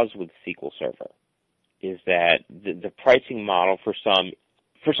pause with SQL Server, is that the pricing model for some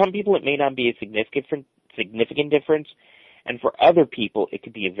people it may not be a significant difference, and for other people it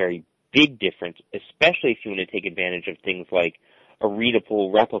could be a very big difference, especially if you want to take advantage of things like a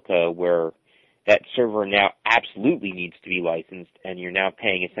readable replica where that server now absolutely needs to be licensed and you're now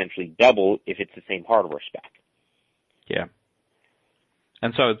paying essentially double if it's the same hardware spec. Yeah.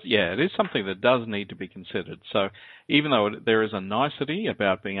 And so, it is something that does need to be considered. So even though there is a nicety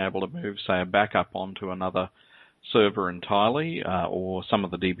about being able to move, say, a backup onto another server entirely, or some of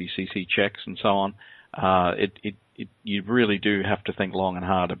the DBCC checks and so on, you really do have to think long and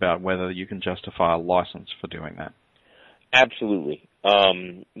hard about whether you can justify a license for doing that. Absolutely.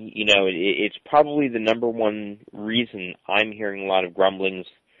 It's probably the number one reason I'm hearing a lot of grumblings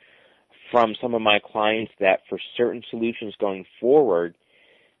from some of my clients that for certain solutions going forward,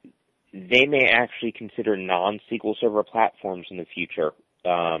 they may actually consider non-SQL Server platforms in the future.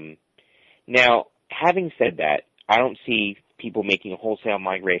 Now, having said that, I don't see people making a wholesale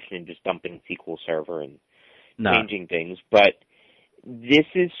migration and just dumping SQL Server and changing things, but this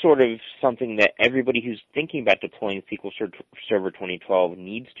is sort of something that everybody who's thinking about deploying SQL Server 2012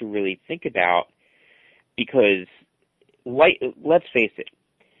 needs to really think about because, let's face it,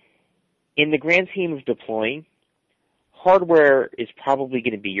 in the grand scheme of deploying, hardware is probably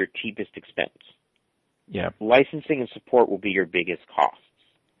going to be your cheapest expense. Yeah. Licensing and support will be your biggest costs.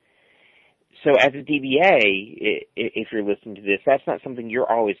 So as a DBA, if you're listening to this, that's not something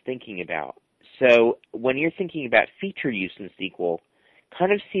you're always thinking about. So when you're thinking about feature use in SQL,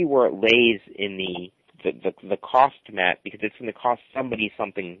 kind of see where it lays in the cost map because it's going to cost somebody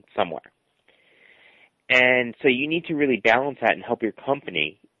something somewhere. And so you need to really balance that and help your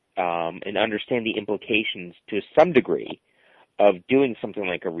company and understand the implications to some degree of doing something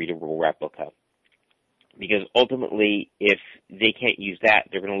like a readable replica. Because ultimately, if they can't use that,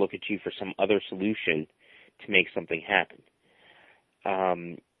 they're going to look at you for some other solution to make something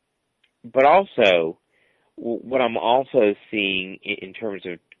happen. But also, what I'm also seeing in terms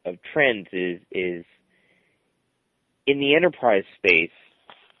of trends is in the enterprise space,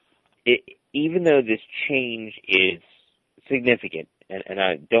 even though this change is significant, and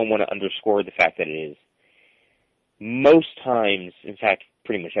I don't want to underscore the fact that it is, most times, in fact,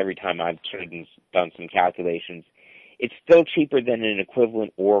 pretty much every time I've done some calculations, it's still cheaper than an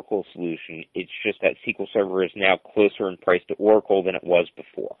equivalent Oracle solution. It's just that SQL Server is now closer in price to Oracle than it was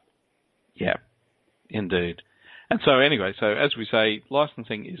before. Yeah, indeed. And so anyway, so as we say,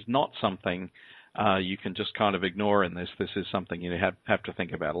 licensing is not something you can just kind of ignore in this. This is something you have to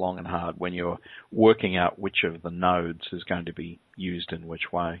think about long and hard when you're working out which of the nodes is going to be used in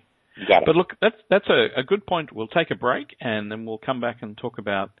which way. You got it. But look, that's a good point. We'll take a break, and then we'll come back and talk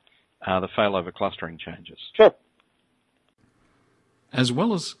about the failover clustering changes. Sure. As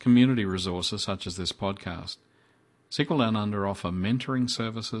well as community resources such as this podcast, SQL Down Under offer mentoring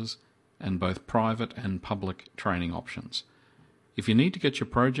services and both private and public training options. If you need to get your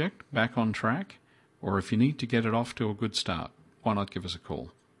project back on track, or if you need to get it off to a good start, why not give us a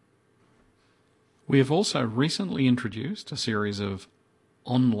call? We have also recently introduced a series of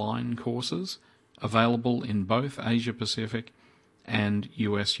online courses available in both Asia Pacific and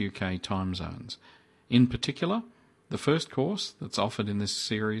US-UK time zones. In particular, the first course that's offered in this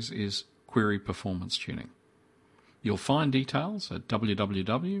series is Query Performance Tuning. You'll find details at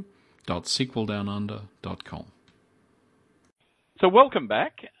www.sqldownunder.com. So welcome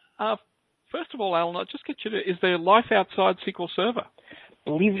back. First of all, Alan, I'll just get you to, is there life outside SQL Server?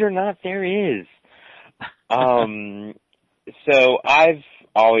 Believe it or not, there is. So I've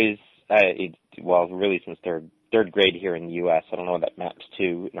always, really since third grade here in the U.S. I don't know what that maps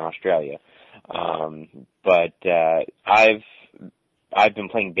to in Australia. But I've been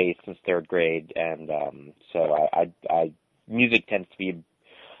playing bass since third grade, and so music tends to be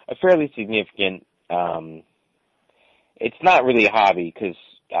a fairly significant. It's not really a hobby because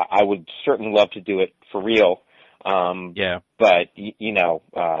I would certainly love to do it for real. But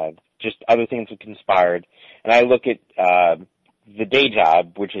just other things have conspired, and I look at the day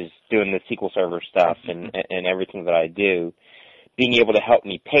job, which is doing the SQL Server stuff and everything that I do, being able to help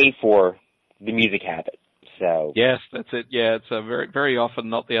me pay for the music habit. So yes, that's it. Yeah, it's very, very often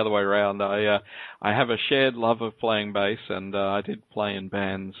not the other way around. I have a shared love of playing bass, and I did play in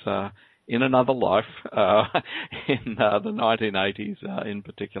bands in another life in the 1980s in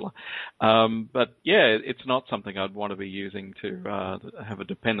particular. But yeah, it's not something I'd want to be using to have a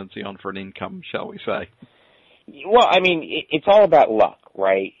dependency on for an income, shall we say? Well, I mean, it's all about luck,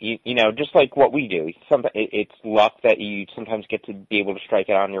 right? You know, just like what we do. It's luck that you sometimes get to be able to strike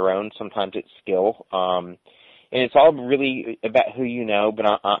it on your own. Sometimes it's skill. And it's all really about who you know, but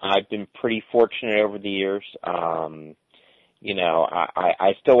I've been pretty fortunate over the years. You know,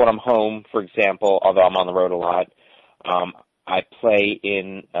 I still, when I'm home, for example, although I'm on the road a lot, I play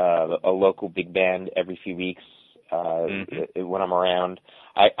in a local big band every few weeks when I'm around.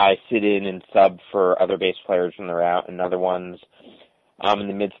 I sit in and sub for other bass players when they're out and other ones. I'm in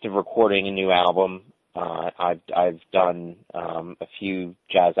the midst of recording a new album. I've done a few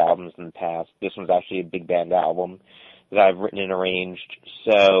jazz albums in the past. This one's actually a big band album that I've written and arranged.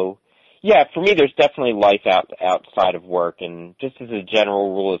 So, yeah, for me, there's definitely life outside of work. And just as a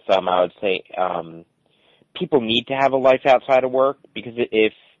general rule of thumb, I would say people need to have a life outside of work, because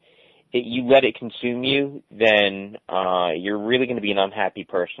if you let it consume you, then you're really going to be an unhappy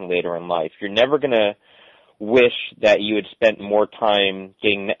person later in life. You're never going to wish that you had spent more time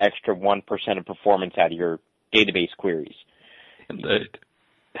getting the extra 1% of performance out of your database queries. Indeed.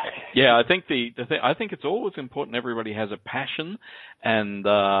 Yeah, I think I think it's always important everybody has a passion, and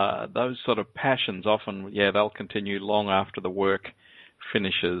those sort of passions often, they'll continue long after the work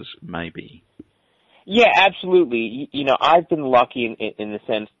finishes, maybe. Yeah, absolutely. You know, I've been lucky in the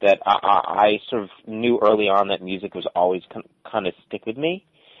sense that I sort of knew early on that music was always kind of stick with me.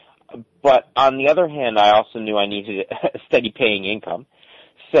 But on the other hand, I also knew I needed a steady paying income.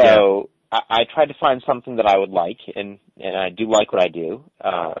 So I tried to find something that I would like, and I do like what I do.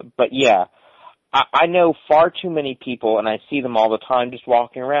 But yeah, I know far too many people, and I see them all the time just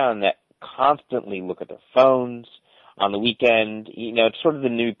walking around, that constantly look at their phones on the weekend. You know, it's sort of the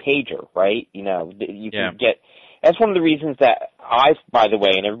new pager, right? You know, you can get, that's one of the reasons that by the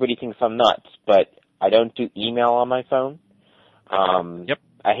way, and everybody thinks I'm nuts, but I don't do email on my phone.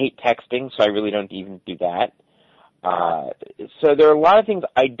 I hate texting, so I really don't even do that. So there are a lot of things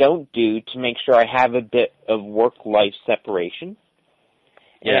I don't do to make sure I have a bit of work-life separation.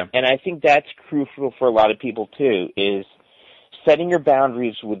 Yeah. And I think that's crucial for a lot of people, too, is setting your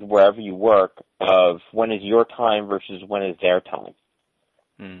boundaries with wherever you work of when is your time versus when is their time.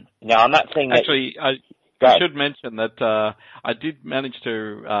 Now, I'm not saying that... Actually, I should mention that I did manage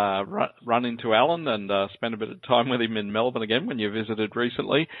to run into Alan and spend a bit of time with him in Melbourne again when you visited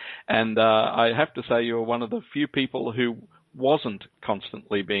recently. And I have to say you were one of the few people who wasn't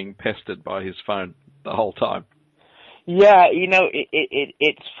constantly being pestered by his phone the whole time. Yeah, you know,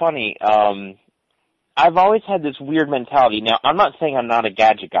 it's funny. I've always had this weird mentality. Now, I'm not saying I'm not a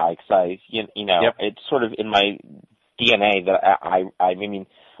gadget guy, because it's sort of in my DNA that I mean,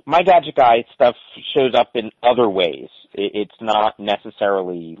 my gadget guy stuff shows up in other ways. It's not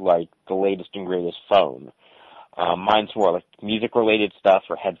necessarily like the latest and greatest phone. Mine's more like music-related stuff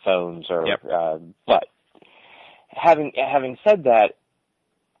or headphones or. But having said that,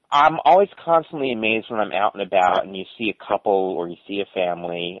 I'm always constantly amazed when I'm out and about and you see a couple or you see a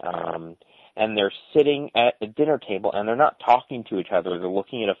family, and they're sitting at a dinner table and they're not talking to each other. They're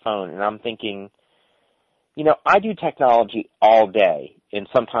looking at a phone, and I'm thinking, I do technology all day, and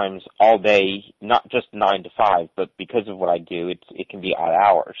sometimes all day, not just 9 to 5, but because of what I do, it can be odd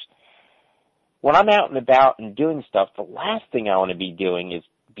hours. When I'm out and about and doing stuff, the last thing I want to be doing is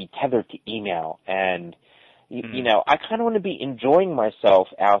be tethered to email. And, I kind of want to be enjoying myself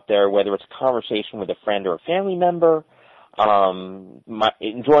out there, whether it's a conversation with a friend or a family member,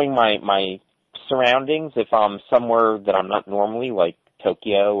 enjoying my surroundings if I'm somewhere that I'm not normally, like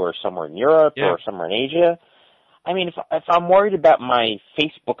Tokyo or somewhere in Europe or somewhere in Asia. I mean, if I'm worried about my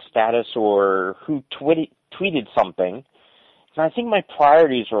Facebook status or who tweeted something, then I think my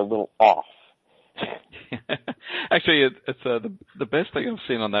priorities are a little off. Actually, it's the best thing I've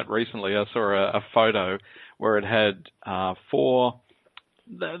seen on that recently. I saw a photo where it had 4,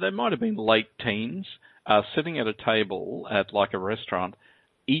 they might have been late teens, sitting at a table at like a restaurant.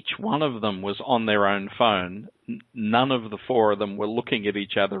 Each one of them was on their own phone. None of the 4 of them were looking at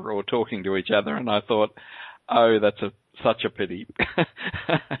each other or talking to each other. And I thought, oh, that's such a pity.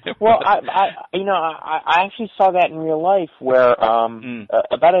 Well, I actually saw that in real life where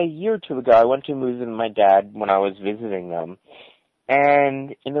about a year or 2 ago, I went to move in with my dad when I was visiting them.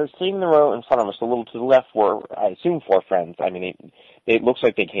 And they're sitting in the row in front of us, a little to the left, were, I assume, 4 friends. I mean, it looks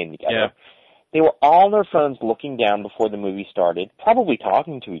like they came together. Yeah. They were all on their phones looking down before the movie started, probably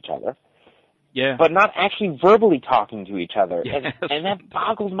talking to each other. Yeah. But not actually verbally talking to each other. Yes. And that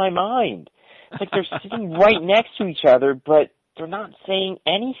boggles my mind. It's like they're sitting right next to each other, but they're not saying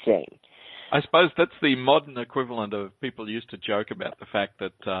anything. I suppose that's the modern equivalent of people used to joke about the fact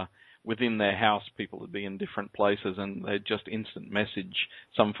that within their house people would be in different places and they'd just instant message,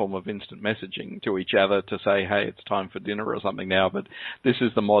 some form of instant messaging to each other to say, hey, it's time for dinner or something now. But this is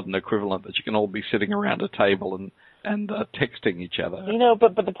the modern equivalent, that you can all be sitting around a table and texting each other.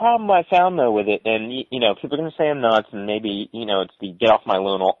 But the problem I found, though, with it, and, people are going to say I'm nuts, and maybe, it's the get off my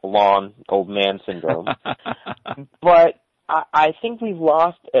lawn old man syndrome. But I think we've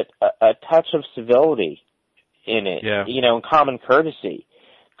lost a touch of civility in it, and common courtesy.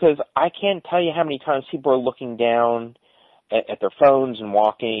 Because I can't tell you how many times people are looking down at their phones and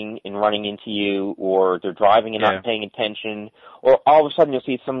walking and running into you, or they're driving and not paying attention, or all of a sudden you'll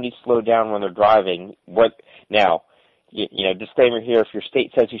see somebody slow down when they're driving. Now, disclaimer here, if your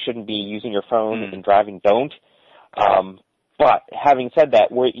state says you shouldn't be using your phone and driving, don't. But having said that,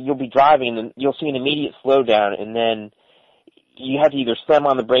 you'll be driving and then you'll see an immediate slowdown, and then you have to either slam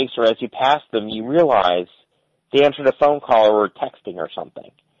on the brakes, or as you pass them, you realize they answered a phone call or were texting or something.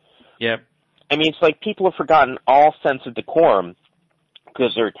 Yep. I mean, it's like people have forgotten all sense of decorum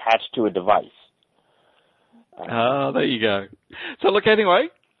because they're attached to a device. There you go. So look, anyway,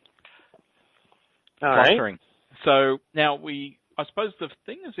 clustering. Right. So now I suppose the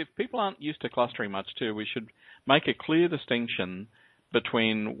thing is, if people aren't used to clustering much too, we should make a clear distinction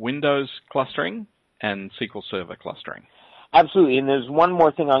between Windows clustering and SQL Server clustering. Absolutely, and there's one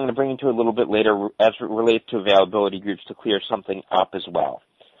more thing I'm going to bring into a little bit later as it relates to availability groups to clear something up as well.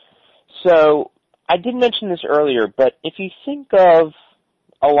 So I did mention this earlier, but if you think of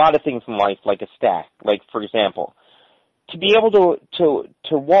a lot of things in life like a stack, like, for example, to be able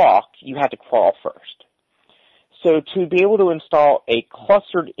to walk, you have to crawl first. So to be able to install a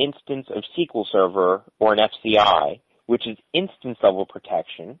clustered instance of SQL Server or an FCI, which is instance level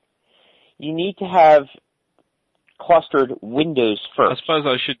protection, you need to have clustered Windows first. I suppose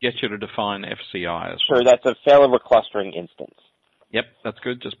I should get you to define FCI as well. Sure, that's a failover clustering instance. Yep, that's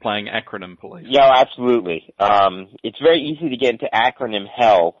good. Just playing acronym police. Yeah, absolutely. It's very easy to get into acronym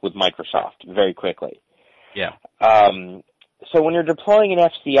hell with Microsoft very quickly. Yeah. So when you're deploying an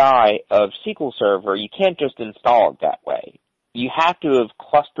FCI of SQL Server, you can't just install it that way. You have to have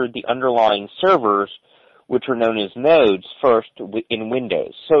clustered the underlying servers, which are known as nodes, first in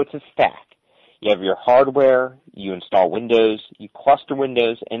Windows. So it's a stack. You have your hardware, you install Windows, you cluster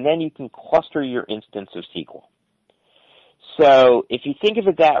Windows, and then you can cluster your instance of SQL. So if you think of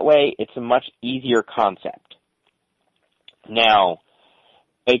it that way, it's a much easier concept. Now,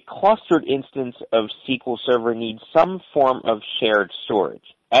 a clustered instance of SQL Server needs some form of shared storage.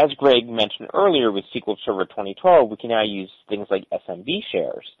 As Greg mentioned earlier with SQL Server 2012, we can now use things like SMB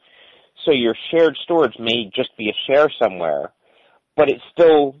shares. So your shared storage may just be a share somewhere, but it's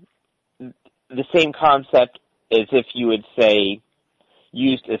still the same concept as if you would, say,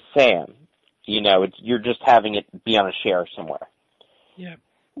 used a SAN. You're just having it be on a share somewhere. Yeah.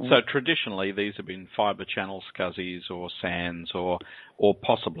 So traditionally, these have been fiber channel SCSIs or SANs or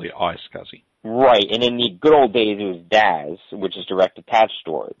possibly iSCSI. Right, and in the good old days, it was DAS, which is direct attached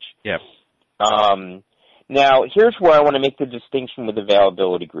storage. Yep. Now, here's where I want to make the distinction with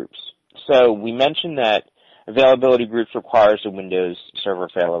availability groups. So we mentioned that availability groups requires a Windows Server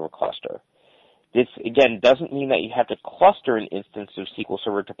failover cluster. This, again, doesn't mean that you have to cluster an instance of SQL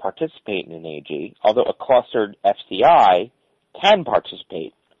Server to participate in an AG, although a clustered FCI can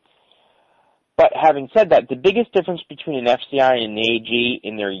participate. But having said that, the biggest difference between an FCI and an AG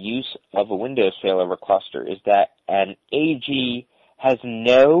in their use of a Windows failover cluster is that an AG has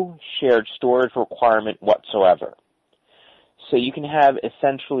no shared storage requirement whatsoever. So you can have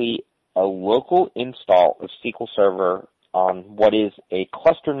essentially a local install of SQL Server on what is a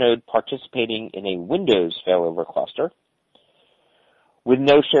cluster node participating in a Windows failover cluster with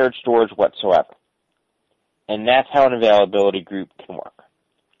no shared storage whatsoever. And that's how an availability group can work.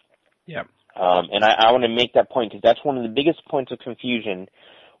 Yeah. And I want to make that point because that's one of the biggest points of confusion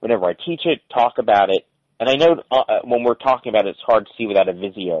whenever I teach it, talk about it. And I know when we're talking about it, it's hard to see without a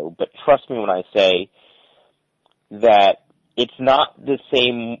Visio, but trust me when I say that it's not the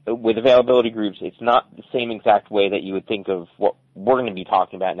same with availability groups. It's not the same exact way that you would think of what we're going to be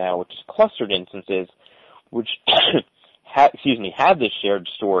talking about now, which is clustered instances, which have this shared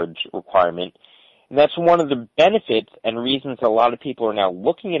storage requirement. And that's one of the benefits and reasons a lot of people are now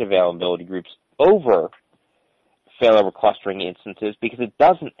looking at availability groups over failover clustering instances because it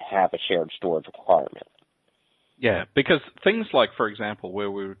doesn't have a shared storage requirement. Yeah, because things like, for example, where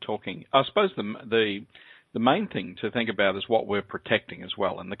we were talking, I suppose the main thing to think about is what we're protecting as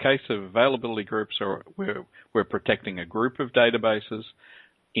well. In the case of availability groups, we're protecting a group of databases.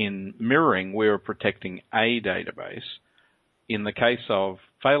 In mirroring, we're protecting a database. In the case of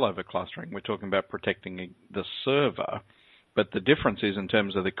failover clustering, we're talking about protecting the server, but the difference is in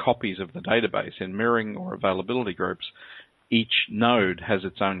terms of the copies of the database. In mirroring or availability groups, each node has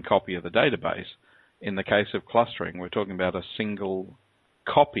its own copy of the database. In the case of clustering, we're talking about a single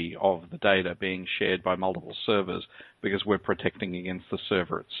copy of the data being shared by multiple servers because we're protecting against the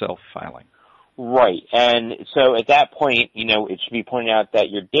server itself failing. Right, and so at that point, it should be pointed out that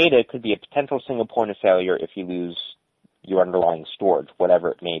your data could be a potential single point of failure if you lose your underlying storage,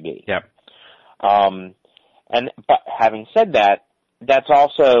 whatever it may be. Yep. But having said that, that's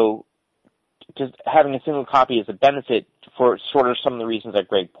also just having a single copy is a benefit for sort of some of the reasons that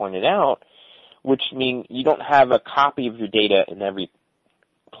Greg pointed out, which mean you don't have a copy of your data in every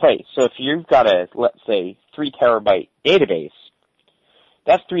place. So if you've got a, let's say, 3 terabyte database,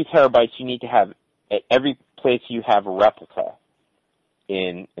 that's 3 terabytes you need to have at every place you have a replica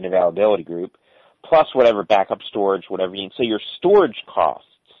in an availability group, plus whatever backup storage, whatever you need. So your storage costs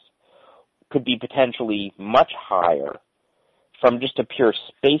could be potentially much higher from just a pure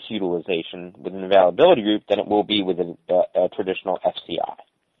space utilization with an availability group than it will be with a traditional FCI.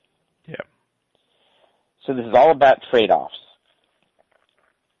 Yeah. So this is all about trade-offs.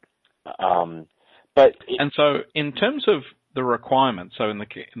 And so in terms of the requirements, so in the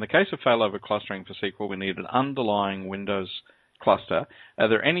case of failover clustering for SQL, we need an underlying Windows cluster. Are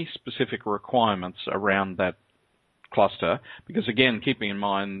there any specific requirements around that cluster? Because again, keeping in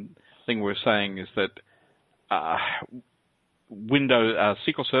mind, the thing we're saying is that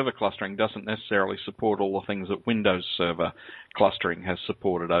SQL Server clustering doesn't necessarily support all the things that Windows Server clustering has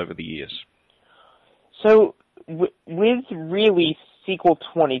supported over the years. So with really SQL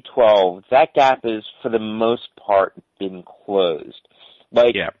 2012, that gap is for the most part been closed.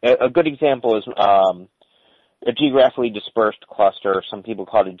 A good example is a geographically dispersed cluster. Some people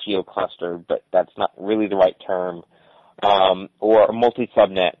call it a geocluster, but that's not really the right term. Or a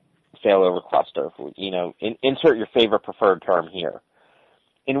multi-subnet failover cluster. Insert your favorite preferred term here.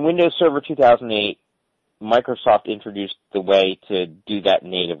 In Windows Server 2008, Microsoft introduced the way to do that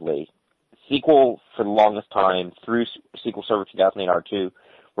natively. SQL, for the longest time, through SQL Server 2008 R2,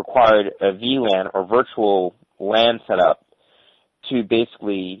 required a VLAN or virtual LAN setup to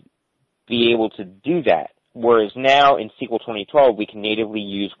basically be able to do that. Whereas now in SQL 2012, we can natively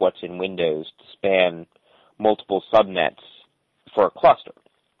use what's in Windows to span multiple subnets for a cluster.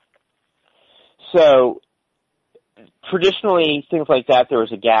 So traditionally, things like that, there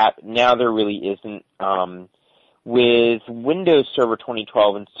was a gap. Now there really isn't. With Windows Server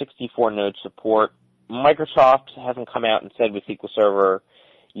 2012 and 64-node support, Microsoft hasn't come out and said with SQL Server,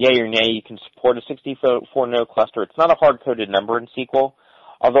 yay or nay, you can support a 64-node cluster. It's not a hard-coded number in SQL,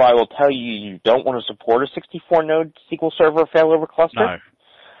 although I will tell you, you don't want to support a 64-node SQL Server failover cluster. No,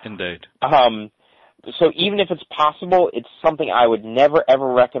 indeed. So even if it's possible, it's something I would never,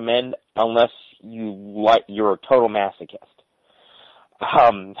 ever recommend unless you're a total masochist.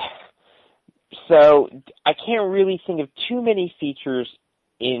 So I can't really think of too many features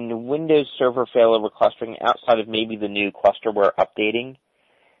in Windows Server failover clustering, outside of maybe the new clusterware updating,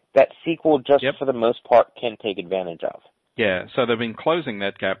 that SQL just for the most part can take advantage of. Yeah, so they've been closing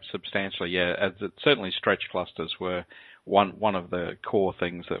that gap substantially. Yeah, as certainly stretch clusters were one of the core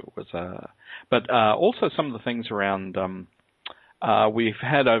things that was. But also some of the things around. We've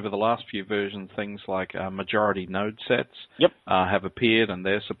had over the last few versions things like majority node sets have appeared, and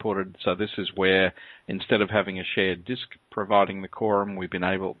they're supported. So this is where instead of having a shared disk providing the quorum, we've been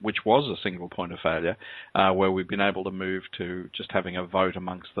able, which was a single point of failure, where we've been able to move to just having a vote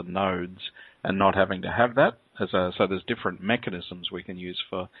amongst the nodes and not having to have that. So there's different mechanisms we can use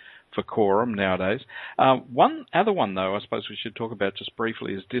for quorum nowadays. One other one, though, I suppose we should talk about just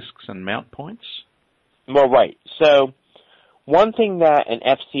briefly is disks and mount points. Well, right. So one thing that an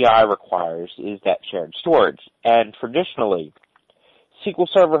FCI requires is that shared storage. And traditionally, SQL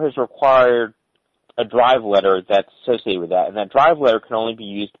Server has required a drive letter that's associated with that. And that drive letter can only be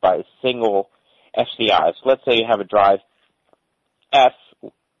used by a single FCI. So let's say you have a drive F,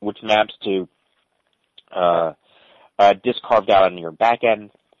 which maps to a disk carved out on your back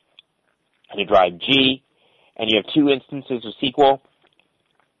end, and a drive G, and you have two instances of SQL.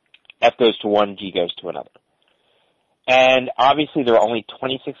 F goes to one, G goes to another. And obviously there are only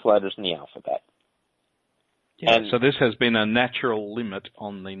 26 letters in the alphabet. Yeah, and so this has been a natural limit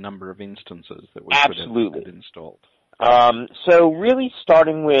on the number of instances that we could have installed. So really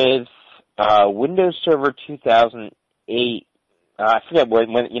starting with Windows Server 2008, I forget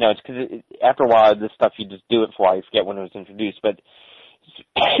when it's because after a while this stuff you just do it for a while, you forget when it was introduced, but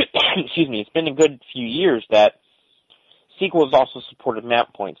excuse me, it's been a good few years that SQL has also supported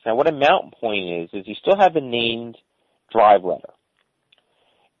mount points. Now what a mount point is you still have a named drive letter.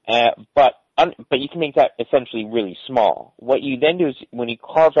 But you can make that essentially really small. What you then do is when you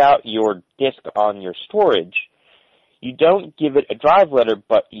carve out your disk on your storage, you don't give it a drive letter,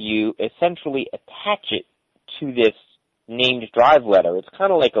 but you essentially attach it to this named drive letter. It's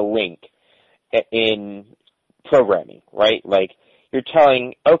kind of like a link in programming, right? Like you're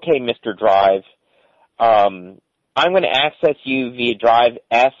telling, okay, Mr. Drive, I'm going to access you via drive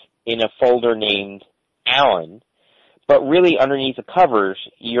F in a folder named Allan, but really underneath the covers,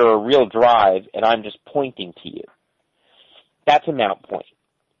 you're a real drive, and I'm just pointing to you. That's a mount point.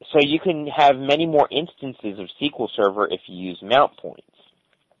 So you can have many more instances of SQL Server if you use mount points.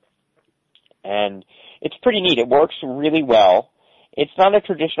 And it's pretty neat. It works really well. It's not a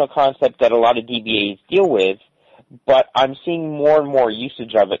traditional concept that a lot of DBAs deal with, but I'm seeing more and more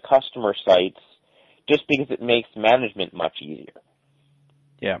usage of it, customer sites, just because it makes management much easier.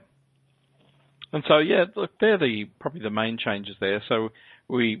 Yeah. And so, yeah, look, they're probably the main changes there. So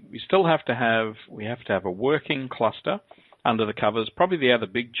we still have to have a working cluster under the covers. Probably the other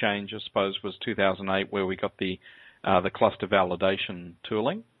big change, I suppose, was 2008, where we got the cluster validation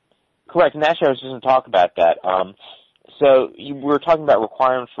tooling. Correct, and actually I was just going to talk about that. So we were talking about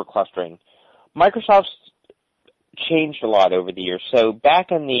requirements for clustering. Microsoft's changed a lot over the years. So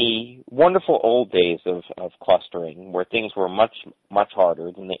back in the wonderful old days of clustering, where things were much, much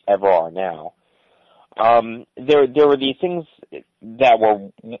harder than they ever are now, there were these things that were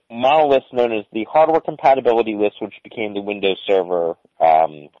monoliths known as the hardware compatibility list, which became the Windows Server,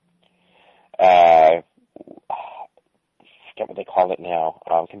 I forget what they call it now,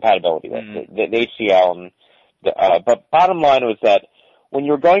 compatibility list, the HCL. But bottom line was that when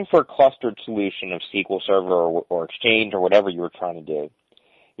you were going for a clustered solution of SQL Server or Exchange or whatever you were trying to do,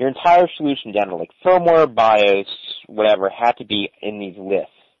 your entire solution down to like firmware, BIOS, whatever, had to be in these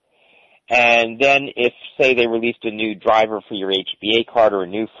lists. And then if, say, they released a new driver for your HBA card or a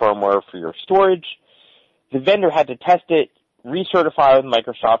new firmware for your storage, the vendor had to test it, recertify with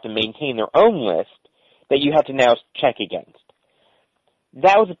Microsoft, and maintain their own list that you had to now check against.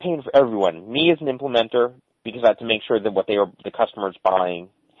 That was a pain for everyone. Me as an implementer, because I had to make sure that what the customer's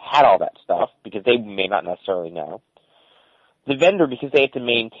buying had all that stuff, because they may not necessarily know. The vendor, because they had to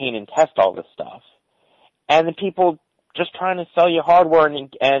maintain and test all this stuff. And the people just trying to sell you hardware,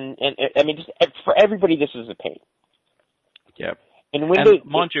 and I mean, just for everybody, this is a pain. Yeah. In Windows, and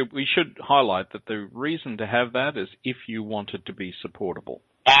mind you, we should highlight that the reason to have that is if you want it to be supportable.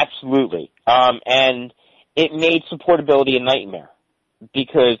 Absolutely. And it made supportability a nightmare,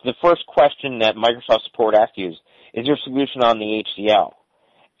 because the first question that Microsoft support asked you is your solution on the HCL?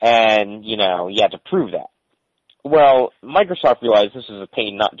 And, you had to prove that. Well, Microsoft realized this is a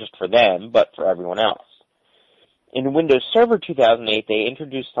pain not just for them, but for everyone else. In Windows Server 2008, they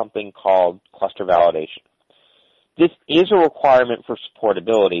introduced something called cluster validation. This is a requirement for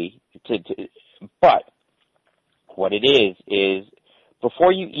supportability, but what it is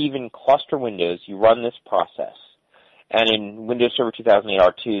before you even cluster Windows, you run this process. And in Windows Server 2008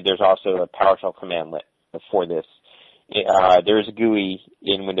 R2, there's also a PowerShell commandlet for this. There's a GUI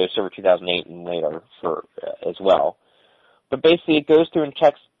in Windows Server 2008 and later as well. But basically, it goes through and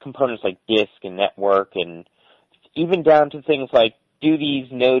checks components like disk and network, and even down to things like, do these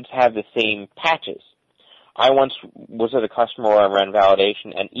nodes have the same patches? I once was at a customer where I ran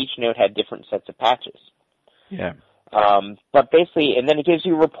validation, and each node had different sets of patches. Yeah. But basically, and then it gives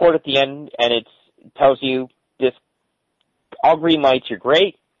you a report at the end, and it tells you this, all green lights are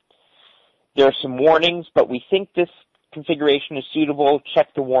great. There are some warnings, but we think this configuration is suitable.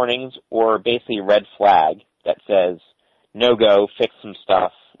 Check the warnings, or basically a red flag that says, no go, fix some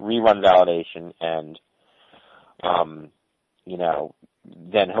stuff, rerun validation, and,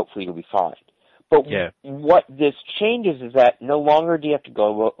 then hopefully you'll be fine. But what this changes is that no longer do you have to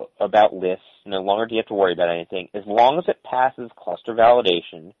go about lists, no longer do you have to worry about anything. As long as it passes cluster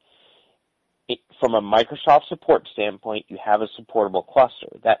validation, from a Microsoft support standpoint, you have a supportable cluster.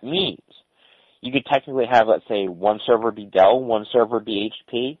 That means you could technically have, let's say, one server be Dell, one server be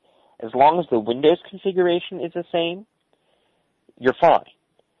HP. As long as the Windows configuration is the same, you're fine.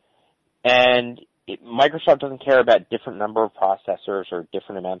 And Microsoft doesn't care about different number of processors or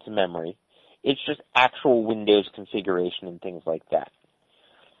different amounts of memory. It's just actual Windows configuration and things like that.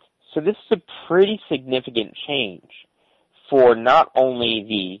 So this is a pretty significant change for not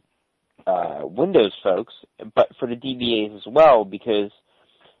only the Windows folks, but for the DBAs as well, because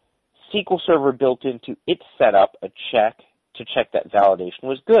SQL Server built into its setup a check to check that validation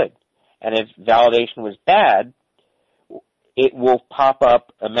was good. And if validation was bad, it will pop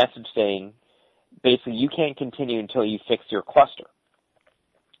up a message saying, basically, you can't continue until you fix your cluster.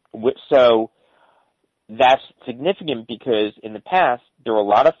 So that's significant because in the past, there were a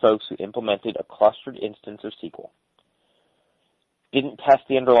lot of folks who implemented a clustered instance of SQL, didn't test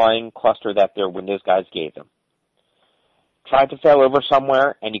the underlying cluster that their Windows guys gave them, tried to fail over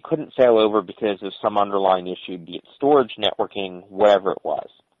somewhere, and you couldn't fail over because of some underlying issue, be it storage, networking, whatever it was.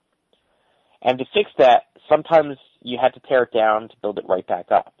 And to fix that, sometimes you had to tear it down to build it right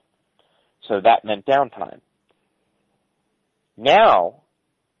back up. So that meant downtime. Now,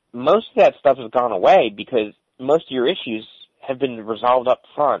 most of that stuff has gone away because most of your issues have been resolved up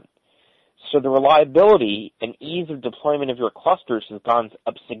front. So the reliability and ease of deployment of your clusters has gone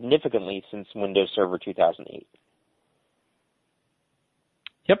up significantly since Windows Server 2008.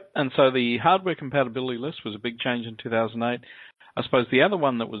 Yep, and so the hardware compatibility list was a big change in 2008. I suppose the other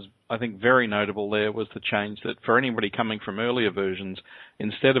one that was, I think, very notable there was the change that for anybody coming from earlier versions,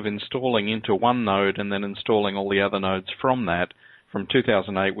 instead of installing into one node and then installing all the other nodes from that, from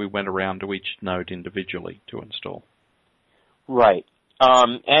 2008 we went around to each node individually to install. Right.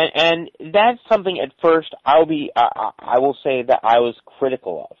 And that's something at first I will say that I was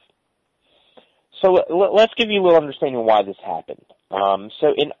critical of. So let's give you a little understanding of why this happened.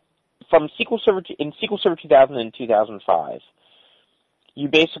 In SQL Server 2000 and 2005, you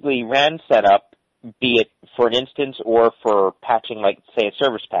basically ran setup, be it for an instance or for patching, like, say, a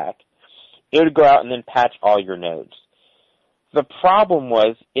service pack. It would go out and then patch all your nodes. The problem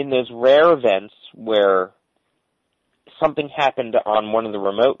was, in those rare events where something happened on one of the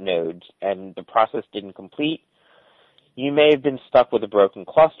remote nodes and the process didn't complete, you may have been stuck with a broken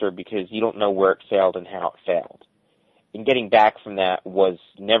cluster because you don't know where it failed and how it failed. And getting back from that was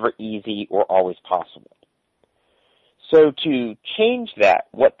never easy or always possible. So to change that,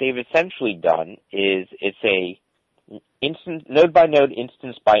 what they've essentially done is it's a node-by-node,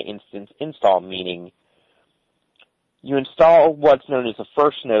 instance-by-instance install, meaning you install what's known as a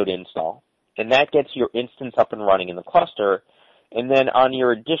first node install, and that gets your instance up and running in the cluster, and then on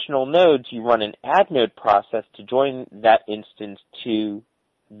your additional nodes, you run an add node process to join that instance to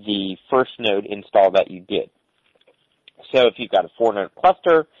the first node install that you did. So if you've got a 4-node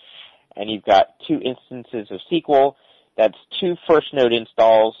cluster, and you've got 2 instances of SQL, that's 2 first node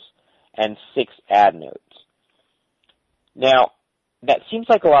installs and 6 add nodes. Now, that seems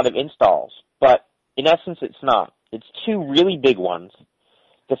like a lot of installs, but in essence it's not. It's 2 really big ones.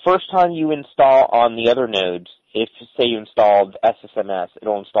 The first time you install on the other nodes, if, say, you installed SSMS,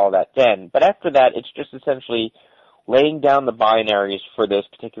 it'll install that then. But after that, it's just essentially laying down the binaries for those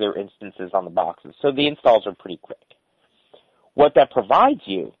particular instances on the boxes. So the installs are pretty quick. What that provides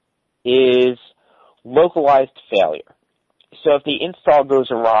you is localized failure. So if the install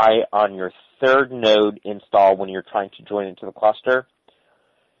goes awry on your 3rd node install when you're trying to join into the cluster,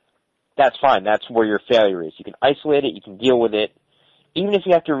 that's fine. That's where your failure is. You can isolate it. You can deal with it. Even if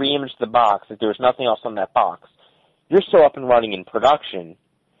you have to reimage the box, if there's nothing else on that box, you're still up and running in production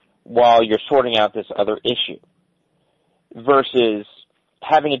while you're sorting out this other issue. Versus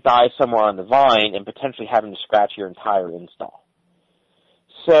having it die somewhere on the vine and potentially having to scratch your entire install.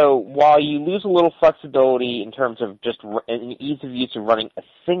 So while you lose a little flexibility in terms of just an ease of use of running a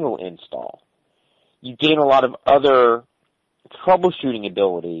single install, you gain a lot of other troubleshooting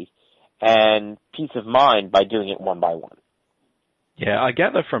ability and peace of mind by doing it one by one. Yeah, I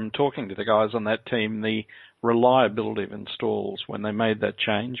gather from talking to the guys on that team, the reliability of installs when they made that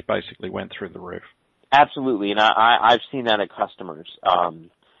change basically went through the roof. Absolutely, and I've seen that at customers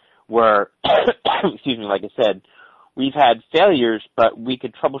where, excuse me, like I said, we've had failures, but we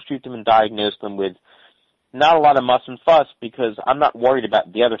could troubleshoot them and diagnose them with not a lot of muss and fuss because I'm not worried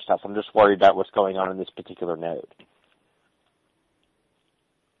about the other stuff. I'm just worried about what's going on in this particular node.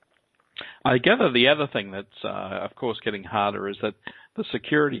 I gather the other thing that's, of course, getting harder is that the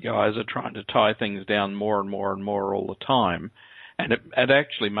security guys are trying to tie things down more and more and more all the time, and it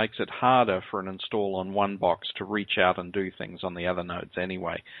actually makes it harder for an install on one box to reach out and do things on the other nodes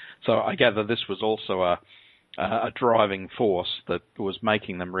anyway. So I gather this was also a driving force that was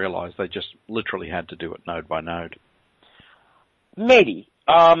making them realize they just literally had to do it node by node. Maybe.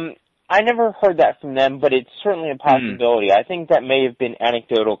 I never heard that from them, but it's certainly a possibility. I think that may have been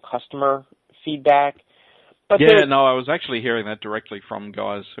anecdotal customer feedback. But yeah, no, I was actually hearing that directly from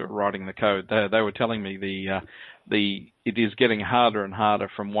guys who are writing the code. They were telling me it is getting harder and harder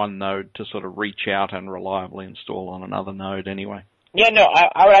from one node to sort of reach out and reliably install on another node anyway. Yeah, no,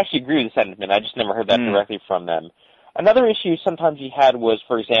 I would actually agree with the sentiment. I just never heard that directly from them. Another issue sometimes you had was,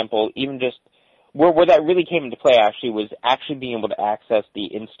 for example, even just where that really came into play actually was actually being able to access the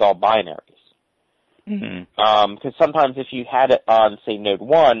install binaries. Because sometimes if you had it on, say, node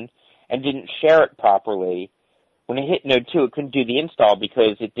 1 and didn't share it properly, when it hit node 2, it couldn't do the install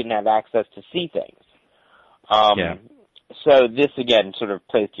because it didn't have access to see things. So this, again, sort of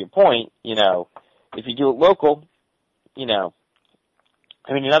plays to your point, if you do it local, it's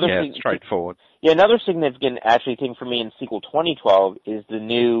straightforward. Yeah, another significant actually thing for me in SQL 2012 is the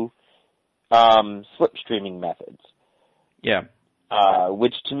new slipstreaming methods. Yeah.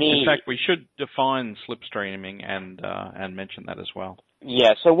 Which to me... In fact, we should define slipstreaming and mention that as well.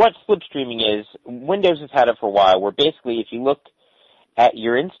 Yeah, so what slipstreaming is, Windows has had it for a while, where basically if you look at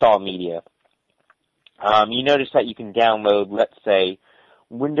your install media, you notice that you can download, let's say,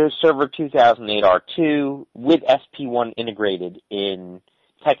 Windows Server 2008 R2 with SP1 integrated in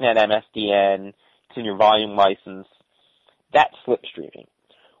TechNet MSDN, it's in your volume license. That's slipstreaming,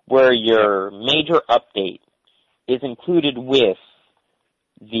 where your major update is included with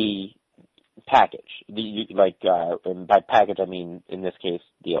the package. And by package I mean, in this case,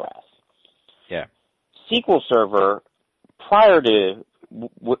 the OS. Yeah. SQL Server, prior to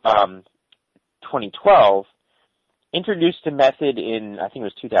 2012, introduced a method in, I think it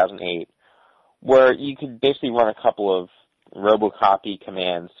was 2008, where you could basically run a couple of robocopy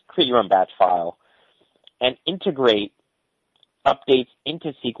commands, create your own batch file, and integrate updates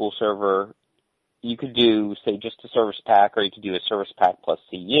into SQL Server. You could do, say, just a service pack, or you could do a service pack plus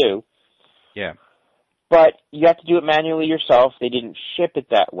CU. Yeah. But you have to do it manually yourself. They didn't ship it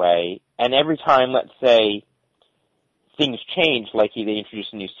that way. And every time, let's say, things change, like they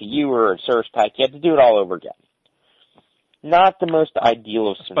introduce a new CU or a service pack, you have to do it all over again. Not the most ideal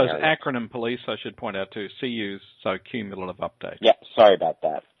of scenarios. I suppose acronym police, I should point out too, CUs, so cumulative update. Yeah, sorry about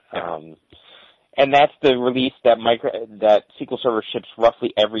that. Yeah. And that's the release that SQL Server ships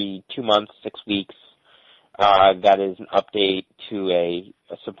roughly every 2 months, 6 weeks. That is an update to a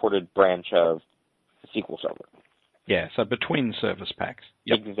supported branch of SQL Server. Yeah, so between service packs.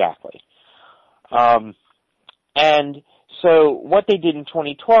 Yep. Exactly. And so what they did in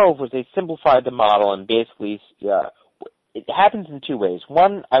 2012 was they simplified the model and basically, it happens in two ways.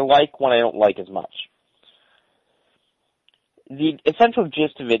 One, I like, one I don't like as much. The essential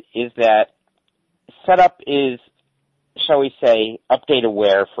gist of it is that setup is, shall we say, update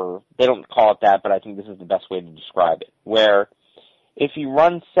aware for, they don't call it that, but I think this is the best way to describe it, where if you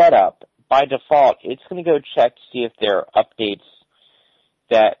run setup, by default, it's going to go check to see if there are updates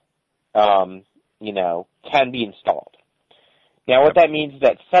that, can be installed. Now, what that means is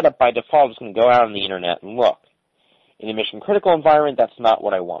that setup by default is going to go out on the internet and look. In a mission-critical environment, that's not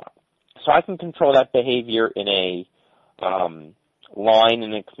what I want. So I can control that behavior in a line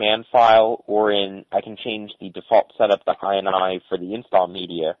in a command file, or I can change the default setup to INI for the install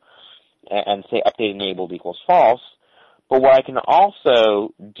media and say update enabled equals false. But what I can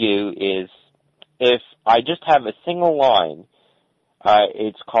also do is, if I just have a single line,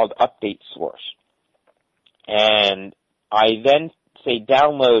 it's called update source. And I then say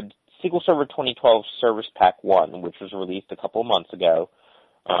download SQL Server 2012 Service Pack 1, which was released a couple of months ago,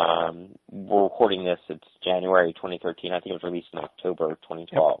 We're recording this, it's January 2013. I think it was released in October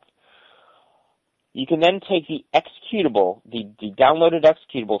 2012. Yep. You can then take the executable, the downloaded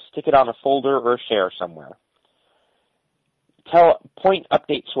executable, stick it on a folder or a share somewhere. Point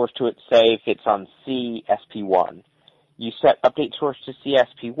update source to it, say if it's on CSP1. You set update source to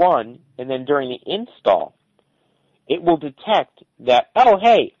CSP1, and then during the install, it will detect that, oh,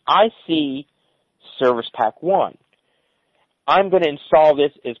 hey, I see Service Pack 1. I'm going to install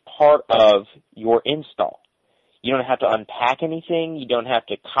this as part of your install. You don't have to unpack anything. You don't have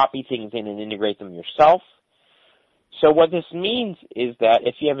to copy things in and integrate them yourself. So what this means is that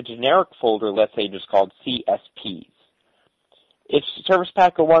if you have a generic folder, let's say just called CSPs, if Service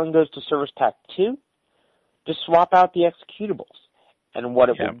Pack 1 goes to Service Pack 2, just swap out the executables. And what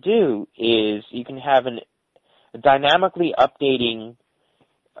it will do is you can have a dynamically updating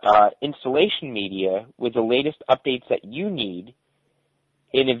installation media with the latest updates that you need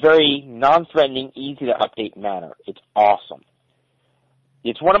in a very non-threatening, easy-to-update manner. It's awesome.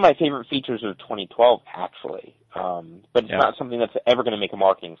 It's one of my favorite features of 2012, actually, but it's not something that's ever going to make a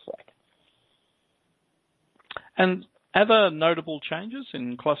marketing slick. And other notable changes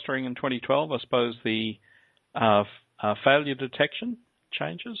in clustering in 2012, I suppose the failure detection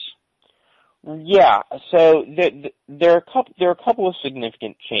changes? Yeah, so there are a couple of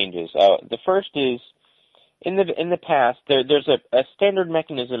significant changes. The first is in the past there's a standard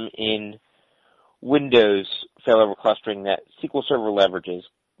mechanism in Windows failover clustering that SQL Server leverages.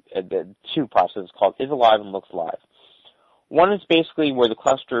 The two processes called is alive and looks live. One is basically where the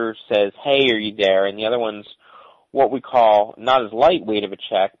cluster says, "Hey, are you there?" and the other one's what we call not as lightweight of a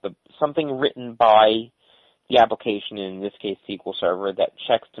check, but something written by the application, in this case SQL Server, that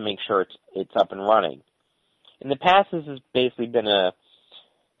checks to make sure it's up and running. In the past, this has basically been a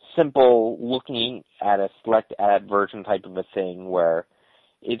simple looking at a select add version type of a thing where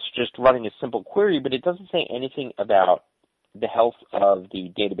it's just running a simple query, but it doesn't say anything about the health of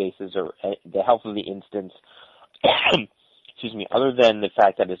the databases or the health of the instance, excuse me, other than the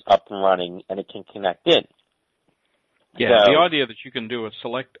fact that it's up and running and it can connect in. Yeah, so, the idea that you can do a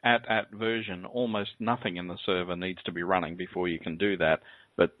select at version, almost nothing in the server needs to be running before you can do that.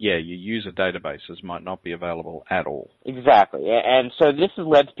 But yeah, your user databases might not be available at all. Exactly. And so this has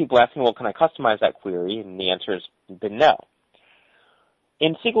led to people asking, well, can I customize that query? And the answer has been no.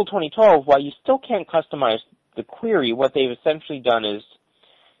 In SQL 2012, while you still can't customize the query, what they've essentially done is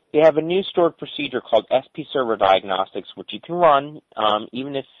they have a new stored procedure called SP Server Diagnostics, which you can run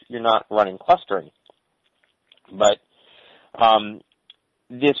even if you're not running clustering. But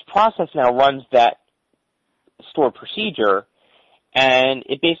this process now runs that stored procedure, and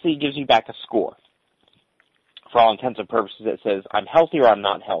it basically gives you back a score. For all intents and purposes, it says, I'm healthy or I'm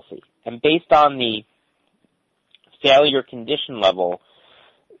not healthy. And based on the failure condition level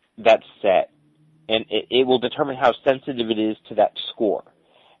that's set, and it will determine how sensitive it is to that score.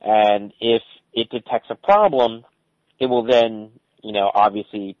 And if it detects a problem, it will then,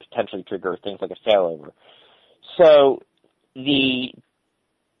 obviously potentially trigger things like a failover. So the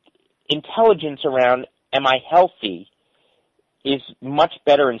intelligence around am I healthy is much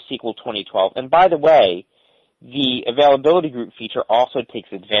better in SQL 2012. And by the way, the availability group feature also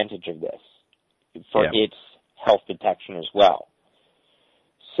takes advantage of this for its health detection as well.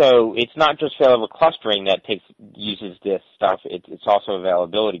 So it's not just failover clustering that uses this stuff, it's also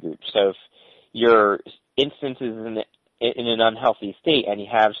availability groups. So if your instance is in an unhealthy state and you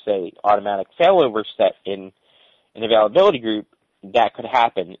have, say, automatic failover set in an availability group, that could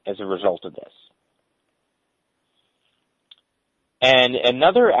happen as a result of this. And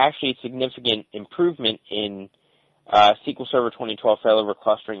another actually significant improvement in SQL Server 2012 failover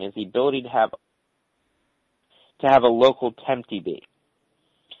clustering is the ability to have a local tempdb.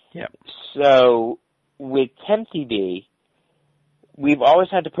 Yep. So with tempdb, we've always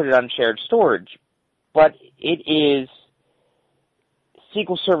had to put it on shared storage, but it is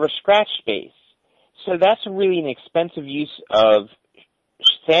SQL Server scratch space. So that's really an expensive use of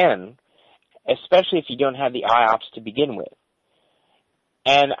SAN, especially if you don't have the IOPS to begin with.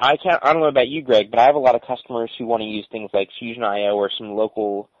 And I don't know about you, Greg, but I have a lot of customers who want to use things like Fusion.io or some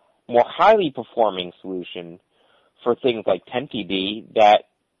local, more highly performing solution for things like tempdb that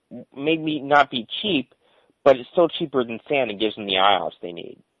maybe not be cheap, but it's still cheaper than SAN and gives them the IOPS they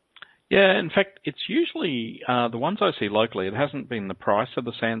need. Yeah, in fact, it's usually the ones I see locally. It hasn't been the price of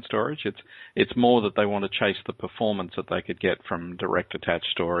the SAN storage. It's more that they want to chase the performance that they could get from direct attached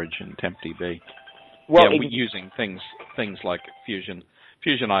storage and tempdb. Well, we're using things like Fusion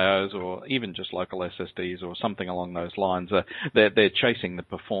Fusion IOs or even just local SSDs or something along those lines, they're chasing the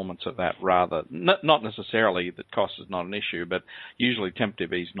performance of that rather, not necessarily that cost is not an issue, but usually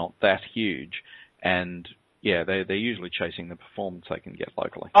TempDB is not that huge, and yeah, they're usually chasing the performance they can get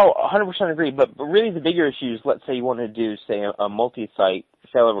locally. Oh, 100% agree, but really the bigger issue is, let's say you want to do, say, a multi-site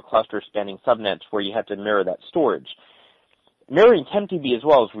failover cluster spanning subnets where you have to mirror that storage. Mirroring TempDB as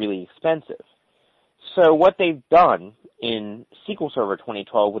well is really expensive. So what they've done in SQL Server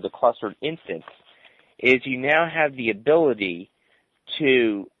 2012 with a clustered instance is you now have the ability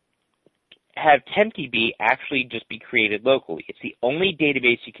to have TempDB actually just be created locally. It's the only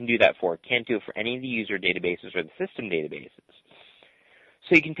database you can do that for. It can't do it for any of the user databases or the system databases.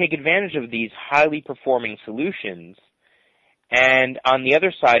 So you can take advantage of these highly performing solutions, and on the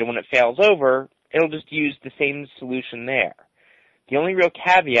other side, when it fails over, it'll just use the same solution there. The only real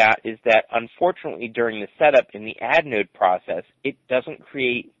caveat is that, unfortunately, during the setup in the add node process, it doesn't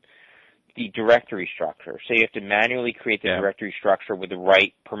create the directory structure. So you have to manually create the directory structure with the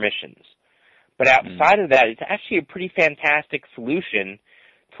right permissions. But outside of that, it's actually a pretty fantastic solution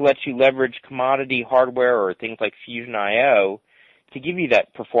to let you leverage commodity hardware or things like Fusion IO to give you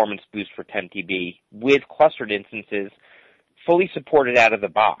that performance boost for TempDB with clustered instances fully supported out of the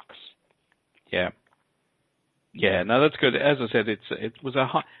box. Yeah. Yeah, no, that's good. As I said, it was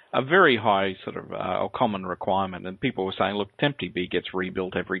a very high sort of a common requirement, and people were saying, look, TempDB gets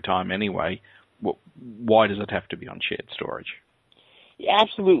rebuilt every time anyway. Why does it have to be on shared storage? Yeah,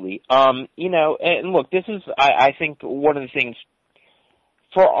 absolutely. And look, this is, I think, one of the things,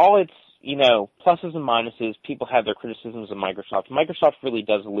 for all its, pluses and minuses, people have their criticisms of Microsoft. Microsoft really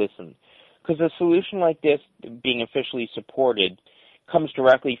does listen, because a solution like this being officially supported comes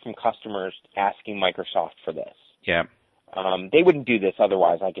directly from customers asking Microsoft for this. Yeah. They wouldn't do this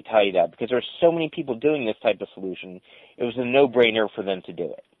otherwise, I could tell you that, because there's so many people doing this type of solution. It was a no-brainer for them to do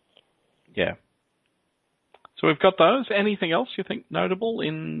it. Yeah. So we've got those. Anything else you think notable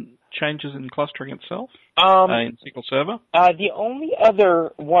in changes in clustering itself in SQL Server? The only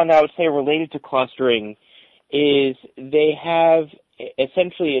other one I would say related to clustering is they have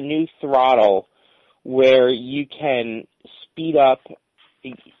essentially a new throttle where you can speed up.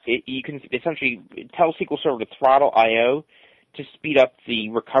 You can essentially tell SQL Server to throttle I/O to speed up the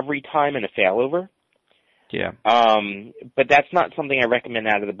recovery time in a failover. Yeah. But that's not something I recommend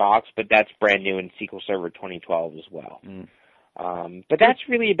out of the box, but that's brand new in SQL Server 2012 as well. But that's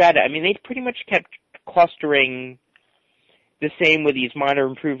really about it. I mean, they've pretty much kept clustering the same with these minor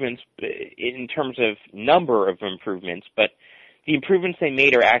improvements in terms of number of improvements, but the improvements they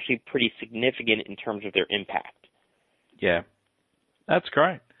made are actually pretty significant in terms of their impact. Yeah. That's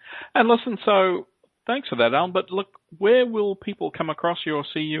great. And listen, so thanks for that, Alan. But look, where will people come across you or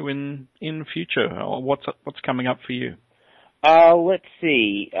see you in future? Or what's coming up for you? Let's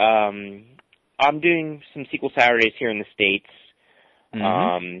see. I'm doing some SQL Saturdays here in the States.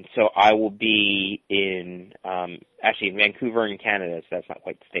 So I will be in Vancouver in Canada, so that's not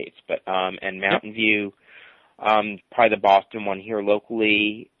quite the States, but and Mountain View, probably the Boston one here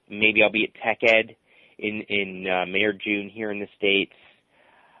locally. Maybe I'll be at TechEd in May or June here in the States.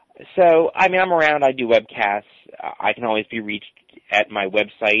 So, I mean, I'm around. I do webcasts. I can always be reached at my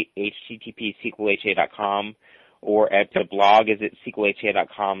website, http://sqlha.com, or at the blog is at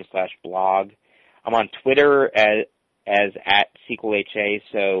sqlha.com/blog. I'm on Twitter as at SQLHA,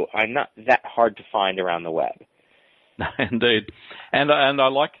 so I'm not that hard to find around the web. Indeed. And I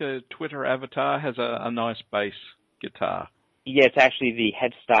like the Twitter avatar has a nice bass guitar. Yeah, it's actually the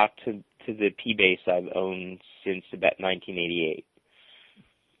headstock to the P-Bass I've owned since about 1988.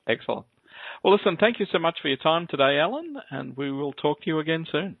 Excellent. Well, listen, thank you so much for your time today, Alan, and we will talk to you again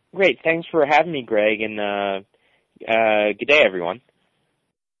soon. Great. Thanks for having me, Greg, and good day, everyone.